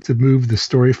trying to move the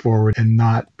story forward and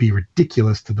not be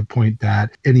ridiculous to the point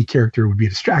that any character would be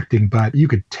distracting, but you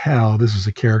could tell this was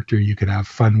a character you could have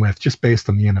fun with just based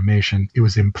on the animation. It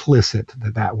was implicit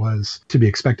that that was to be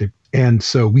expected. And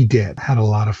so we had a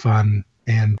lot of fun.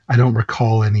 And I don't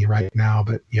recall any right now,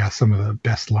 but yeah, some of the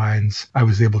best lines I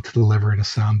was able to deliver in a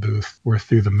sound booth were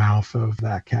through the mouth of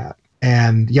that cat.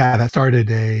 And yeah, that started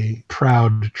a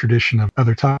proud tradition of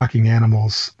other talking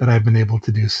animals that I've been able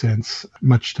to do since,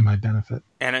 much to my benefit.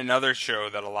 And another show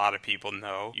that a lot of people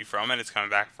know you from, and it's coming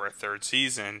back for a third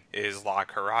season, is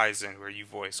Log Horizon, where you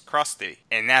voice Krusty.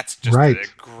 And that's just a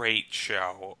great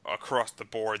show across the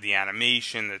board. The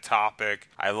animation, the topic.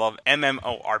 I love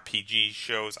MMORPG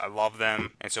shows. I love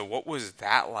them. And so what was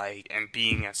that like? And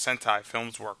being a Sentai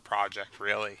Films Work project,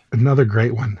 really? Another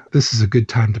great one. This is a good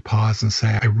time to pause and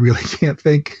say, I really can't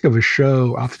think of a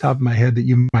show off the top of my head that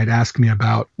you might ask me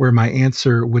about where my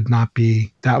answer would not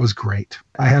be, that was great.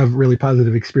 I have really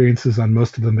positive experiences on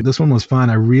most of them, but this one was fun.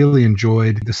 I really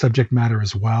enjoyed the subject matter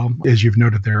as well. As you've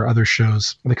noted, there are other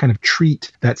shows that kind of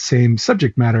treat that same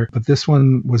subject matter, but this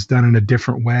one was done in a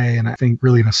different way, and I think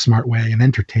really in a smart way, an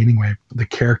entertaining way. The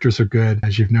characters are good.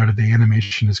 As you've noted, the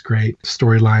animation is great.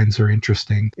 Storylines are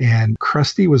interesting. And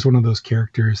Krusty was one of those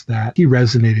characters that he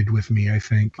resonated with me, I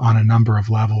think, on a number of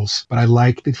levels. But I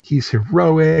like that he's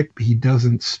heroic. He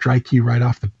doesn't strike you right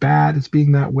off the bat as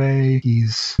being that way.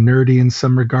 He's nerdy in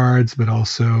some regards, but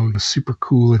also super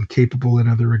cool and capable in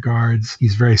other regards.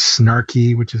 He's very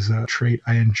snarky, which is a trait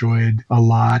I enjoyed a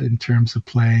lot in terms of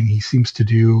playing. He seems to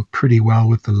do pretty well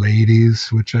with the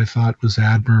ladies, which I thought was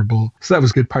admirable. So that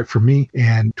was a good part for me.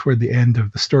 And toward the end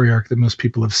of the story arc that most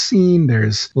people have seen,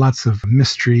 there's lots of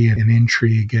mystery and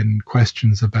intrigue and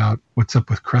questions about what's up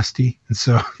with Krusty. And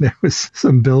so there was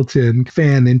some built-in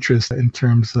fan interest in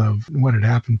terms of what had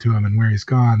happened to him and where he's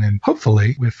gone. And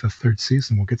hopefully with the third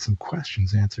season, we'll get some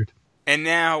questions answered. And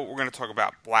now we're going to talk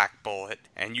about Black Bullet,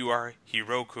 and you are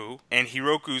Hiroku. And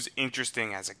Hiroku's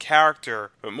interesting as a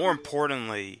character, but more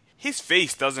importantly, his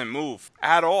face doesn't move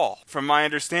at all, from my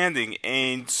understanding.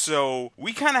 And so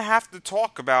we kind of have to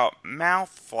talk about mouth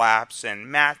flaps and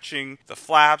matching the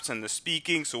flaps and the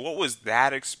speaking. So what was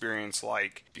that experience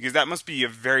like? Because that must be a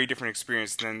very different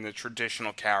experience than the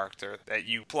traditional character that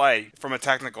you play from a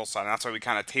technical side. That's why we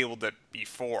kind of tabled it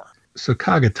before. So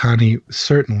Kagetani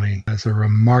certainly is a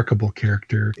remarkable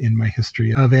character in my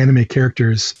history of anime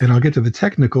characters, and I'll get to the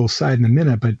technical side in a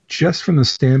minute, but just from the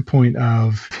standpoint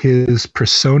of his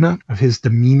persona, of his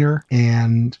demeanor,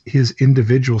 and his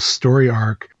individual story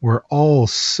arc were all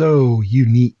so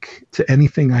unique to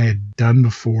anything I had done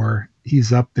before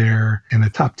he's up there in the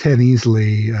top 10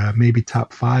 easily, maybe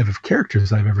top 5 of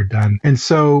characters I've ever done. And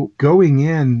so going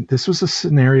in, this was a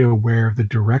scenario where the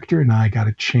director and I got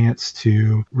a chance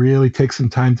to really take some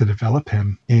time to develop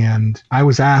him. And I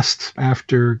was asked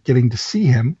after getting to see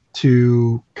him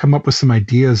to come up with some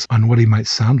ideas on what he might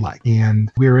sound like.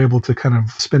 And we were able to kind of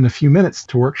spend a few minutes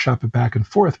to workshop it back and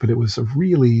forth, but it was a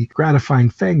really gratifying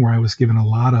thing where I was given a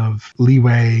lot of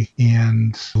leeway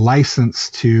and license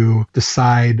to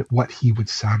decide what he would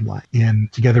sound like.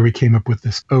 And together we came up with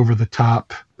this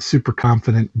over-the-top, super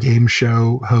confident game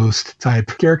show host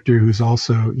type character who's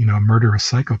also, a murderous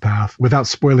psychopath. Without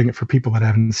spoiling it for people that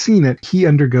haven't seen it, he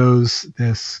undergoes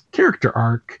this character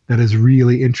arc that is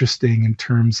really interesting in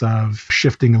terms of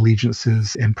shifting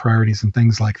allegiances and priorities and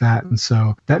things like that. And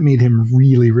so that made him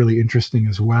really, really interesting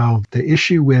as well. The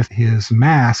issue with his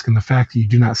mask and the fact that you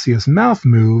do not see his mouth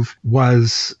move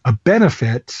was a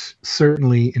benefit,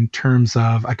 certainly in terms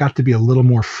of I got to be a little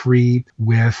more free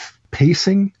with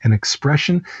pacing and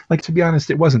expression. Like, to be honest,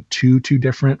 it wasn't too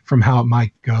different from how it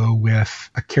might go with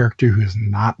a character who is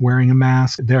not wearing a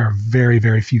mask. There are very,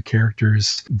 very few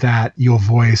characters that you'll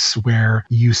voice where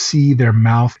you see their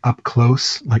mouth up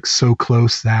close, like so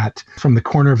close that from the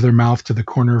corner of their mouth to the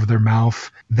corner of their mouth,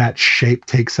 that shape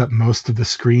takes up most of the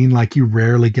screen. Like, you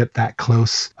rarely get that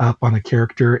close up on a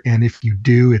character. And if you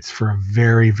do, it's for a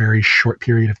very, very short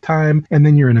period of time. And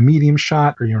then you're in a medium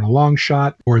shot or you're in a long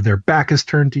shot, or their back is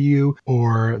turned to you,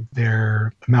 or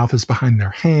their mouth is behind their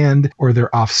hand, or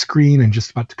they're off screen and just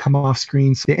about to come off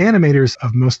screen. So the animators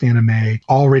of most anime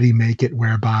already make it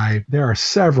whereby there are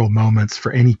several moments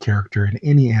for any character in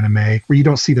any anime where you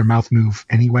don't see their mouth move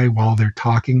anyway while they're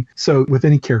talking. So with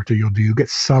any character you'll get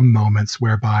some moments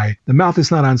whereby the mouth is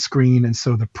not on screen, and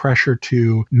so the pressure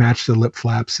to match the lip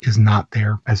flaps is not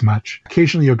there as much.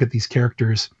 Occasionally you'll get these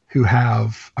characters who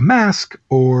have a mask,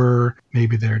 or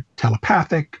maybe they're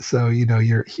telepathic. So,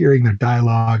 you're hearing their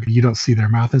dialogue, you don't see their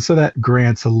mouth. And so that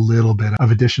grants a little bit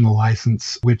of additional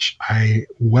license, which I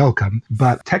welcome.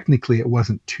 But technically, it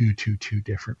wasn't too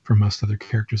different from most other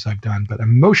characters I've done. But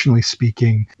emotionally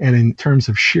speaking, and in terms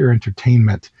of sheer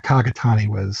entertainment, Kagatani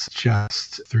was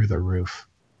just through the roof.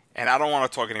 And I don't want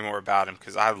to talk anymore about him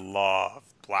because I love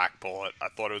Black Bullet. I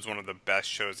thought it was one of the best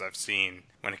shows I've seen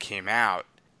when it came out.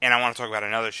 And I want to talk about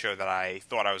another show that I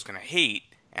thought I was going to hate,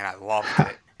 and I loved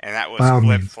it. And that was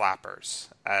Flip Flappers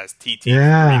as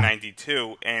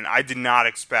TT392. And I did not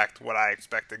expect what I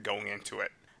expected going into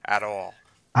it at all.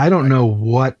 I don't know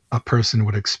what a person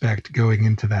would expect going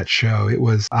into that show. It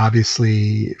was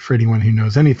obviously, for anyone who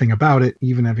knows anything about it,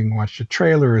 even having watched a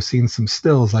trailer or seen some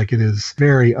stills, like, it is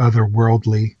very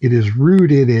otherworldly. It is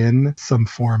rooted in some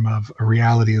form of a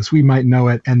reality as we might know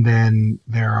it. And then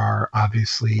there are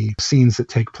obviously scenes that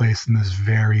take place in this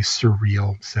very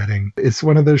surreal setting. It's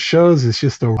one of those shows, it's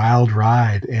just a wild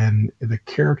ride. And the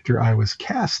character I was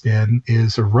cast in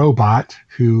is a robot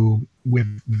who,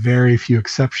 with very few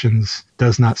exceptions,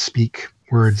 does not speak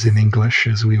words in English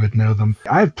as we would know them.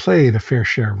 I've played a fair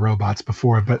share of robots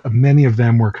before, but many of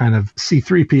them were kind of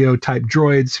C-3PO type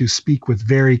droids who speak with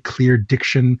very clear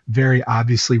diction, very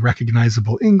obviously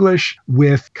recognizable English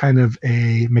with kind of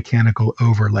a mechanical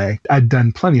overlay. I'd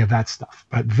done plenty of that stuff,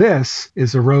 but this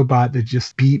is a robot that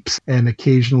just beeps and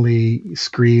occasionally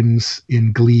screams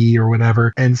in glee or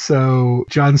whatever. And so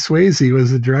John Swayze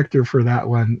was the director for that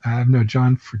one. I've known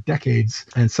John for decades.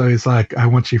 And so he's like, I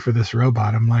want you for this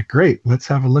robot. I'm like, great, let's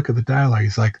have a look at the dialogue.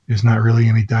 He's like, there's not really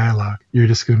any dialogue. You're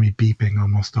just going to be beeping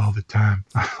almost all the time.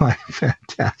 I'm like,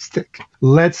 fantastic.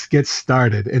 Let's get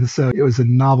started. And so it was a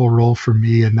novel role for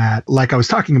me in that, like I was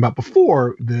talking about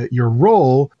before, your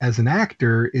role as an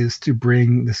actor is to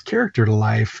bring this character to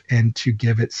life and to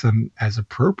give it some, as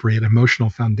appropriate, emotional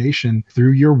foundation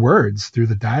through your words, through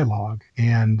the dialogue.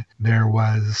 And there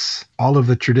was all of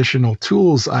the traditional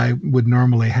tools I would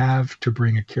normally have to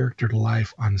bring a character to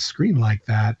life on screen like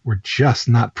that were just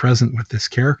not present with this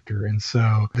character. And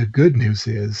so the good news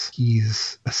is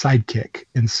he's a sidekick.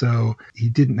 And so he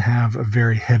didn't have a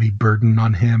very heavy burden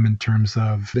on him in terms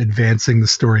of advancing the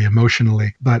story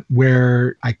emotionally. But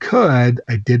where I could,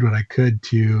 I did what I could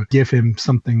to give him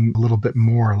something a little bit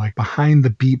more, like behind the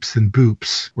beeps and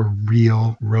boops were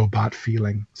real robot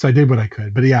feeling. So I did what I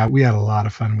could. But yeah, we had a lot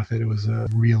of fun with it. It was a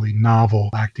really novel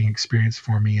acting experience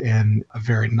for me and a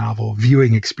very novel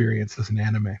viewing experience as an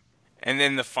anime. And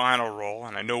then the final role,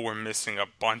 and I know we're missing a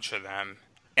bunch of them,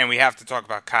 and we have to talk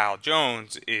about Kyle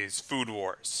Jones, is Food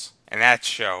Wars. And that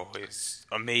show is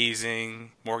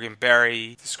amazing. Morgan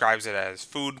Berry describes it as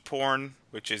food porn,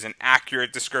 which is an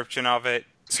accurate description of it.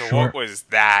 So Sure. What was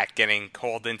that, getting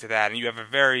called into that? And you have a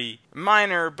very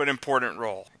minor but important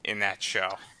role in that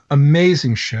show.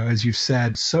 Amazing show, as you've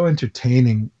said, so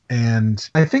entertaining. And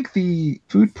I think the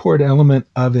food port element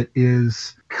of it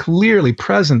is clearly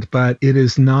present, but it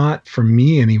is not, for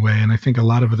me anyway, and I think a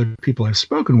lot of other people I've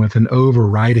spoken with, an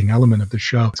overriding element of the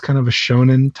show. It's kind of a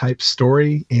shonen type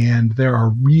story, and there are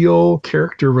real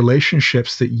character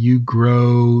relationships that you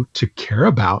grow to care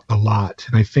about a lot.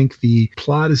 And I think the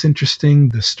plot is interesting.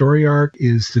 The story arc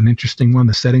is an interesting one.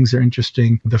 The settings are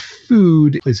interesting. The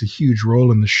food plays a huge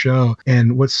role in the show.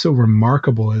 And what's so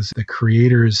remarkable is the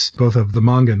creators, both of the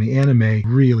manga and the anime,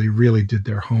 really, really did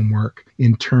their homework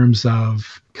in terms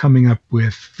of coming up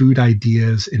with food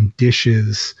ideas and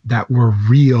dishes that were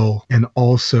real and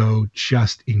also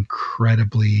just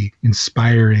incredibly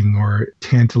inspiring or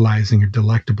tantalizing or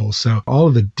delectable. So all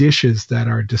of the dishes that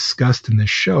are discussed in this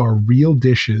show are real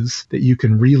dishes that you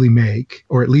can really make,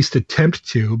 or at least attempt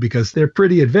to, because they're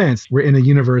pretty advanced. We're in a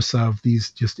universe of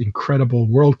these just incredible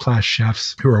world-class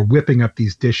chefs who are whipping up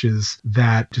these dishes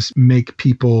that just make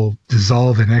people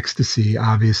dissolve in ecstasy,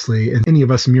 obviously. And any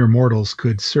of us mere mortals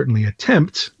could certainly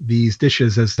attempt these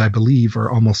dishes, as I believe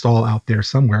are almost all out there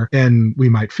somewhere, and we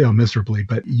might fail miserably,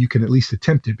 but you can at least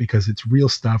attempt it because it's real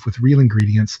stuff with real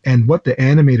ingredients. And what the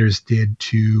animators did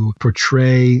to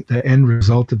portray the end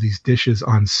result of these dishes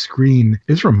on screen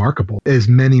is remarkable. As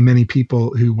many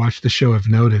people who watch the show have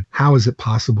noted, how is it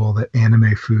possible that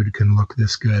anime food can look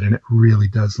this good? And it really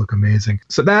does look amazing.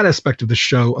 So that aspect of the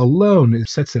show alone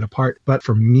sets it apart. But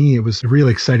for me, it was a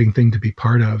really exciting thing to be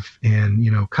part of. And,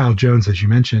 Kyle Jones, as you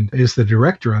mentioned, is the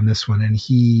director on this one, and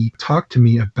he talked to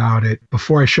me about it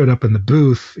before I showed up in the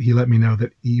booth. He let me know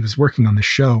that he was working on the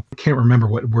show. I can't remember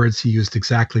what words he used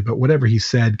exactly, but whatever he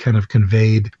said kind of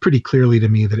conveyed pretty clearly to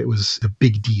me that it was a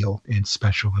big deal and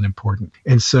special and important.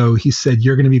 And so he said,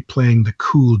 "You're going to be playing the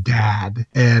cool dad."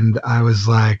 And I was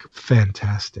like,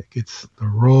 fantastic. It's the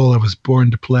role I was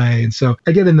born to play. And so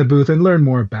I get in the booth and learn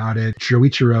more about it.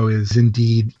 Shoichiro is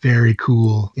indeed very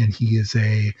cool, and he is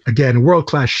again,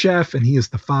 world-class chef, and he is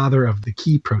the father of the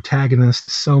key protagonist,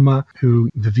 Soma, who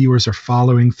the viewers are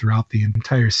following throughout the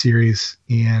entire series.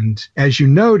 And as you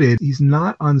noted, he's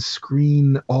not on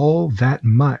screen all that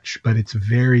much, but it's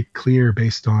very clear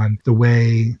based on the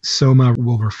way Soma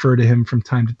will refer to him from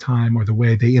time to time, or the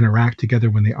way they interact together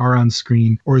when they are on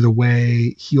screen, or the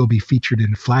way he'll be featured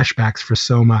in flashbacks for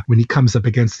Soma when he comes up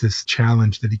against this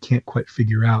challenge that he can't quite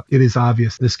figure out. It is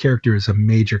obvious this character is a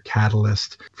major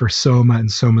catalyst for Soma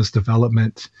and Soma's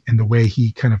development, and the way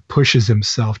he kind of pushes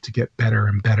himself to get better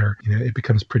and better. It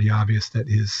becomes pretty obvious that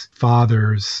his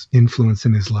father's influence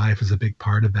in his life is a big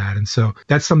part of that. And so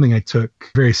that's something I took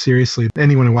very seriously.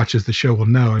 Anyone who watches the show will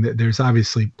know that there's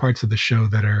obviously parts of the show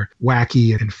that are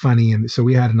wacky and funny. And so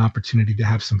we had an opportunity to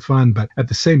have some fun. But at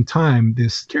the same time,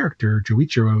 this character,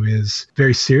 Joichiro, is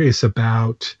very serious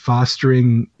about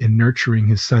fostering and nurturing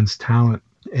his son's talent,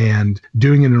 and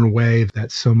doing it in a way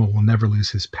that Soma will never lose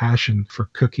his passion for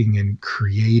cooking and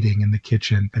creating in the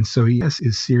kitchen. And so he has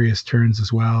his serious turns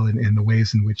as well in the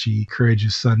ways in which he encourages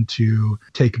his son to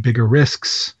take bigger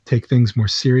risks, take things more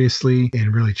seriously,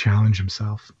 and really challenge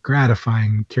himself.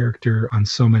 Gratifying character on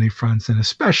so many fronts, and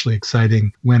especially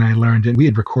exciting when I learned it. We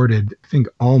had recorded, I think,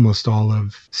 almost all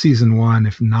of season 1,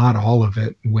 if not all of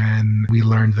it, when we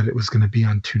learned that it was going to be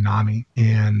on Toonami.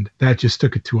 And that just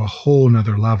took it to a whole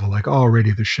nother level. Like,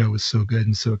 already the show was so good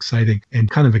and so exciting.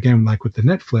 And kind of, again, like with the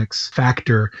Netflix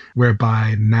factor,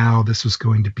 whereby now this was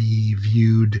going to be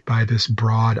viewed by this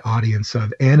broad audience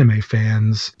of anime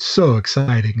fans. So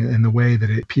exciting. And the way that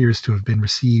it appears to have been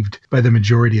received by the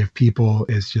majority of people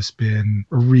has just been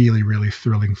a really, really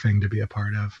thrilling thing to be a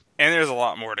part of. And there's a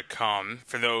lot more to come.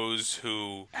 For those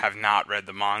who have not read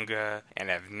the manga and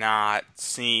have not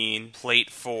seen Plate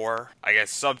 4, I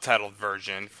guess subtitled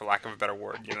version, for lack of a better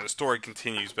word, the story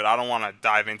continues, but I don't want to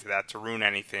dive into that to ruin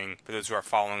anything for those who are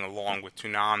following along with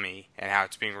Toonami and how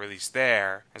it's being released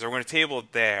there. And so we're going to table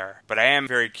it there, but I am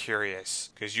very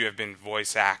curious, because you have been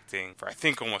voice acting for I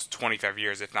think almost 25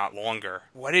 years, if not longer.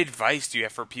 What advice do you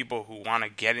have for people who want to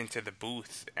get into the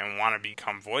booth and want to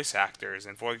become voice actors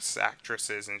and voice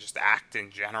actresses and just act in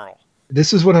general?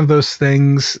 This is one of those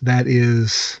things that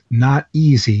is not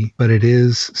easy, but it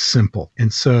is simple.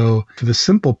 And so for the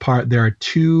simple part, there are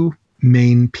two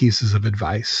main pieces of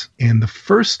advice. And the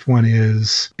first one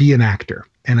is be an actor.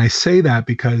 And I say that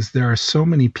because there are so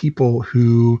many people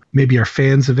who maybe are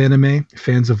fans of anime,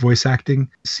 fans of voice acting,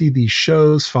 see these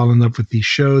shows, fall in love with these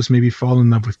shows, maybe fall in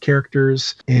love with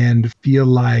characters, and feel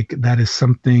like that is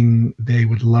something they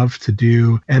would love to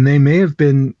do. And they may have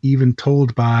been even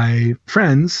told by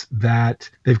friends that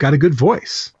they've got a good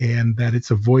voice and that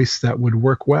it's a voice that would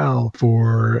work well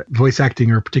for voice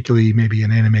acting, or particularly maybe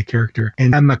an anime character.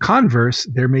 And on the converse,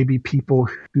 there may be people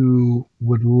who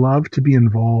would love to be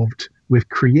involved with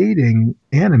creating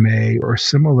anime or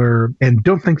similar and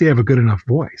don't think they have a good enough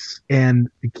voice. And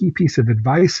the key piece of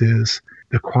advice is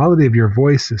the quality of your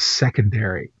voice is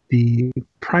secondary. The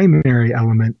primary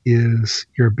element is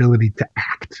your ability to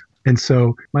act. And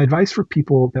so my advice for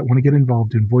people that want to get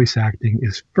involved in voice acting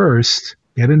is, first,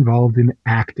 get involved in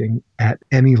acting at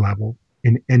any level,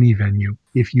 in any venue.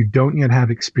 If you don't yet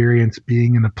have experience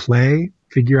being in a play,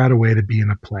 figure out a way to be in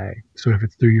a play. So if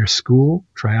it's through your school,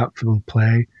 try out for the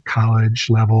play, college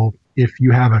level. If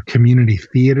you have a community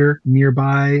theater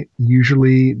nearby,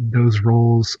 usually those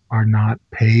roles are not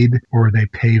paid, or they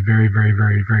pay very, very,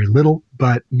 very, very little,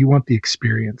 but you want the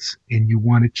experience and you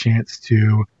want a chance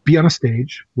to be on a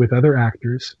stage with other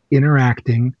actors,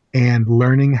 interacting and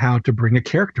learning how to bring a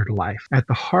character to life. At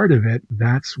the heart of it,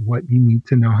 that's what you need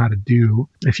to know how to do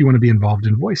if you want to be involved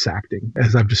in voice acting.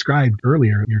 As I've described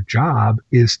earlier, your job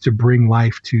is to bring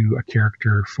life to a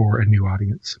character for a new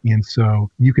audience. And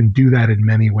so you can do that in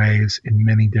many ways, in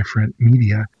many different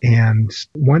media. And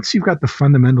once you've got the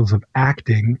fundamentals of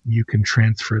acting, you can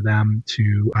transfer them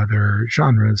to other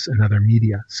genres and other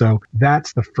media. So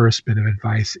that's the first bit of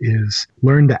advice, is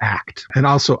learn to act. And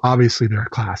also, obviously, there are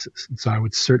classes. And so I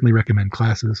would certainly recommend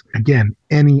classes. Again,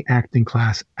 any acting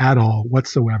class at all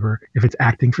whatsoever, if it's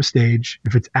acting for stage,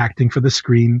 if it's acting for the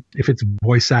screen, if it's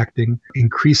voice acting.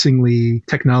 Increasingly,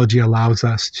 technology allows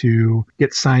us to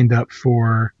get signed up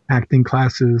for acting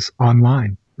classes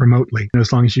online, remotely.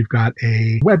 As long as you've got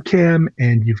a webcam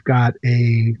and you've got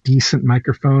a decent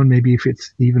microphone, maybe if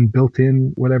it's even built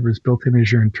in, whatever is built in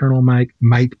as your internal mic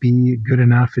might be good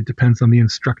enough. It depends on the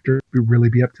instructor. It would really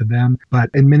be up to them.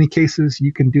 But in many cases,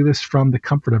 you can do this from the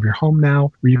comfort of your home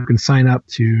now, where you can sign up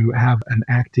to have an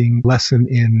acting lesson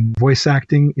in voice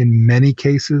acting, in many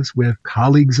cases with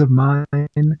colleagues of mine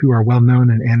who are well known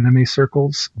in anime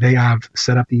circles. They have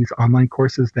set up these online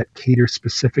courses that cater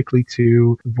specifically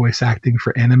to voice acting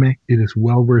for anime. It is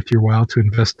well worth your while to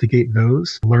investigate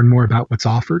those, learn more about what's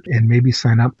offered, and maybe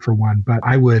sign up for one. But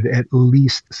I would at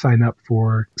least sign up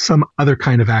for some other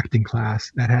kind of acting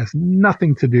class that has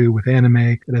nothing to do with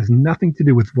anime, that has nothing to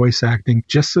do with voice acting,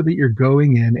 just so that you're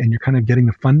going in and you're kind of getting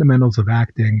the fundamentals of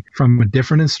acting from a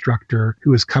different instructor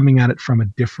who is coming at it from a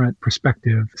different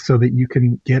perspective, so that you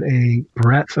can get a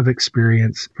breadth of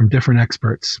experience from different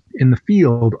experts in the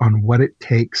field on what it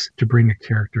takes to bring a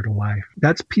character to life.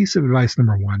 That's piece of advice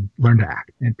number one, learn to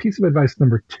act. And piece of advice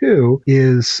number two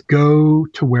is go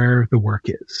to where the work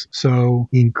is. So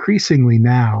increasingly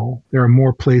now, there are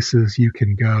more places you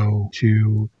can go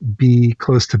to be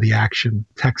close to the action.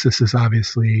 Texas is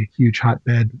obviously a huge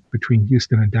hotbed between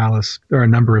Houston and Dallas. There are a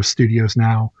number of studios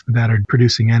now that are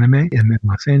producing anime in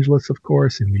Los Angeles, of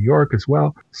course, in New York as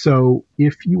well. So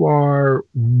if you are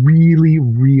really,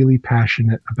 really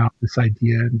passionate about this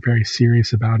idea and very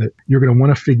serious about it, you're going to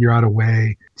want to figure out a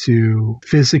way to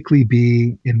physically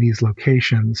be in these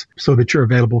locations so that you're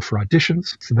available for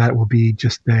auditions. So that will be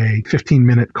just a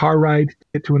 15-minute car ride to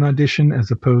get to an audition,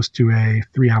 as opposed to a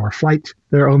 3-hour flight.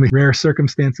 There are only rare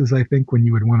circumstances, I think, when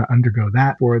you would want to undergo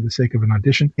that for the sake of an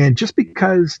audition. And just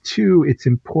because, too, it's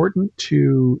important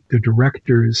to the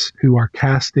directors who are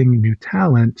casting new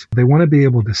talent, they want to be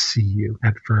able to see you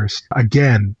at first.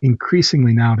 Again,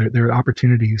 increasingly now, there are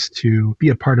opportunities to be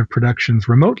a part of productions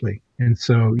remotely. And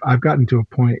so I've gotten to a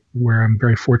point where I'm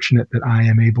very fortunate that I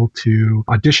am able to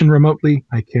audition remotely.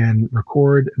 I can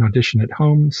record an audition at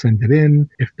home, send it in.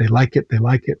 If they like it, they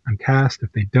like it. I'm cast.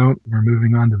 If they don't, we're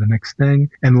moving on to the next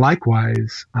thing. And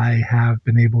likewise, I have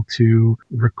been able to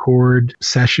record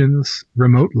sessions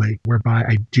remotely, whereby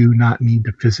I do not need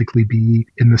to physically be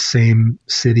in the same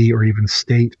city or even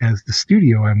state as the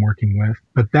studio I'm working with.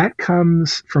 But that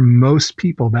comes, for most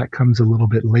people, that comes a little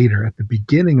bit later. At the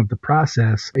beginning of the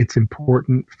process, it's important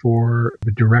for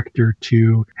the director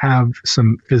to have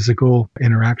some physical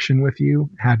interaction with you,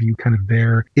 have you kind of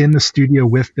there in the studio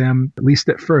with them, at least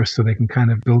at first, so they can kind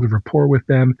of build a rapport with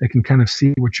them. They can kind of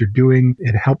see what you're doing.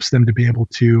 It helps them to be able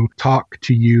to talk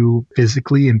to you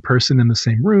physically in person in the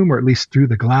same room, or at least through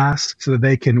the glass, so that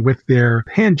they can, with their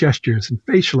hand gestures and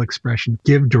facial expression,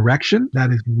 give direction.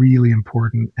 That is really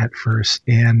important at first.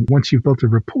 And once you've built a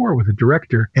rapport with a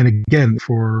director, and again,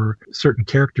 for certain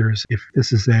characters, if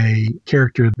this is a a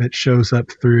character that shows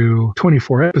up through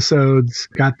 24 episodes,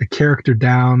 got the character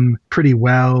down pretty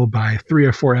well by 3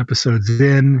 or 4 episodes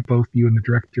in, both you and the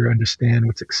director understand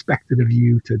what's expected of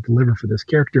you to deliver for this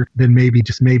character, then maybe,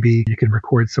 just maybe, you can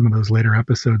record some of those later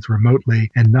episodes remotely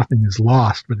and nothing is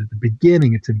lost. But at the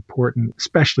beginning, it's important,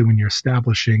 especially when you're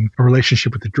establishing a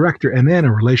relationship with the director and then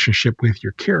a relationship with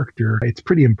your character, it's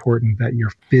pretty important that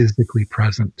you're physically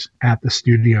present at the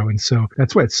studio. And so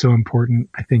that's why it's so important,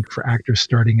 I think, for actors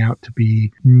starting out to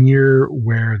be near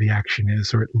where the action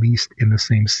is, or at least in the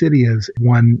same city as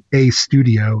a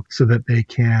studio, so that they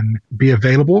can be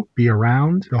available, be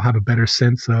around. They'll have a better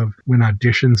sense of when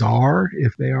auditions are,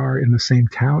 if they are in the same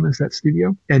town as that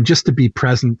studio, and just to be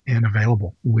present and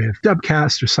available. With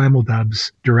dubcast or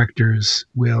simuldubs, directors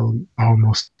will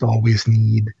almost always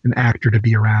need an actor to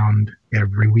be around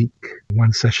every week,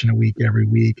 1 session a week, every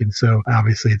week. And so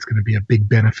obviously it's going to be a big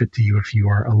benefit to you if you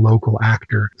are a local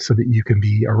actor, so that you can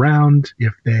be around.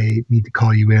 If they need to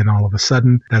call you in all of a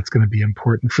sudden, that's going to be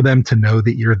important for them to know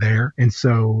that you're there. And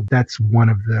so that's one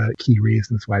of the key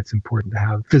reasons why it's important to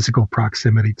have physical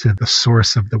proximity to the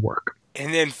source of the work.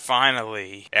 And then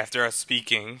finally, after us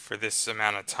speaking for this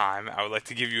amount of time, I would like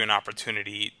to give you an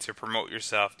opportunity to promote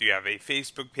yourself. Do you have a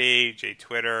Facebook page, a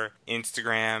Twitter,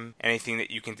 Instagram, anything that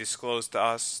you can disclose to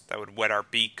us that would whet our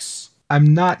beaks?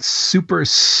 I'm not super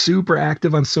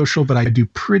active on social, but I do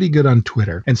pretty good on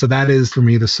Twitter. And so that is, for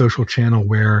me, the social channel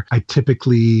where I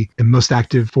typically am most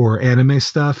active for anime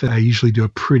stuff. And I usually do a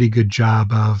pretty good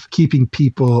job of keeping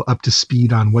people up to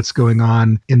speed on what's going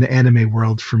on in the anime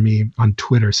world for me on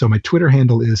Twitter. So my Twitter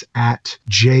handle is at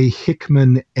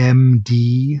jhickmanmd,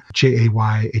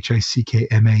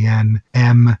 JAYHICKMAN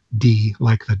MD,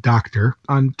 like the doctor.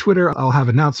 On Twitter, I'll have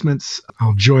announcements.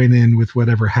 I'll join in with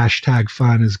whatever hashtag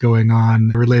fun is going on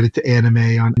related to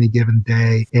anime on any given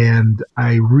day. And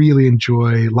I really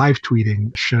enjoy live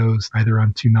tweeting shows either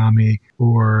on Toonami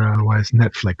or otherwise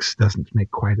Netflix. Doesn't make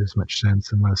quite as much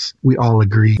sense unless we all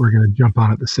agree we're going to jump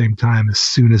on at the same time as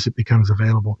soon as it becomes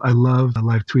available. I love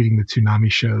live tweeting the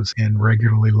Toonami shows and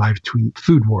regularly live tweet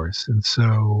Food Wars. And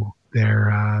so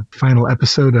their final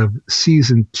episode of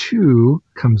season 2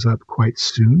 comes up quite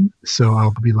soon. So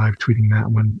I'll be live tweeting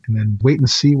that one and then wait and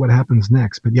see what happens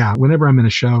next. But yeah, whenever I'm in a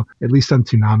show, at least on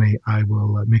Toonami, I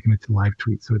will make them into live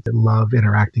tweets. So I love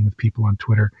interacting with people on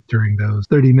Twitter during those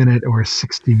 30-minute or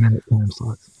 60-minute time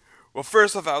slots. Well,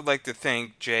 first off, I would like to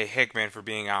thank Jay Hickman for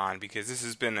being on, because this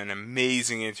has been an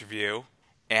amazing interview,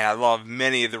 and I love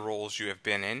many of the roles you have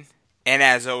been in. And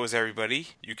as always, everybody,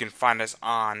 you can find us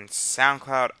on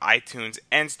SoundCloud, iTunes,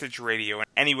 and Stitcher Radio, and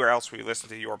anywhere else where you listen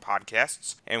to your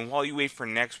podcasts. And while you wait for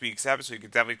next week's episode, you can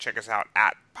definitely check us out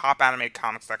at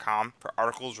popanimecomics.com for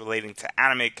articles relating to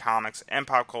anime, comics, and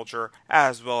pop culture,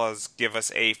 as well as give us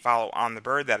a follow on the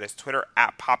bird. That is Twitter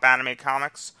at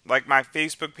popanimecomics. Like my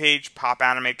Facebook page, Pop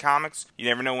Anime Comics. You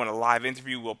never know when a live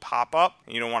interview will pop up,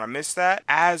 and you don't want to miss that.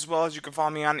 As well as you can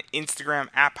follow me on Instagram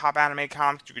at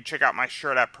popanimecomics. You can check out my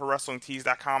shirt at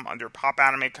ProWrestlingTees.com under Pop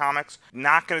Anime Comics.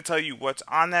 Not going to tell you what's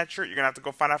on that shirt. You're going to have to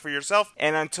go find out for yourself.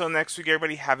 And until next week,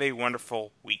 everybody, have a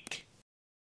wonderful week.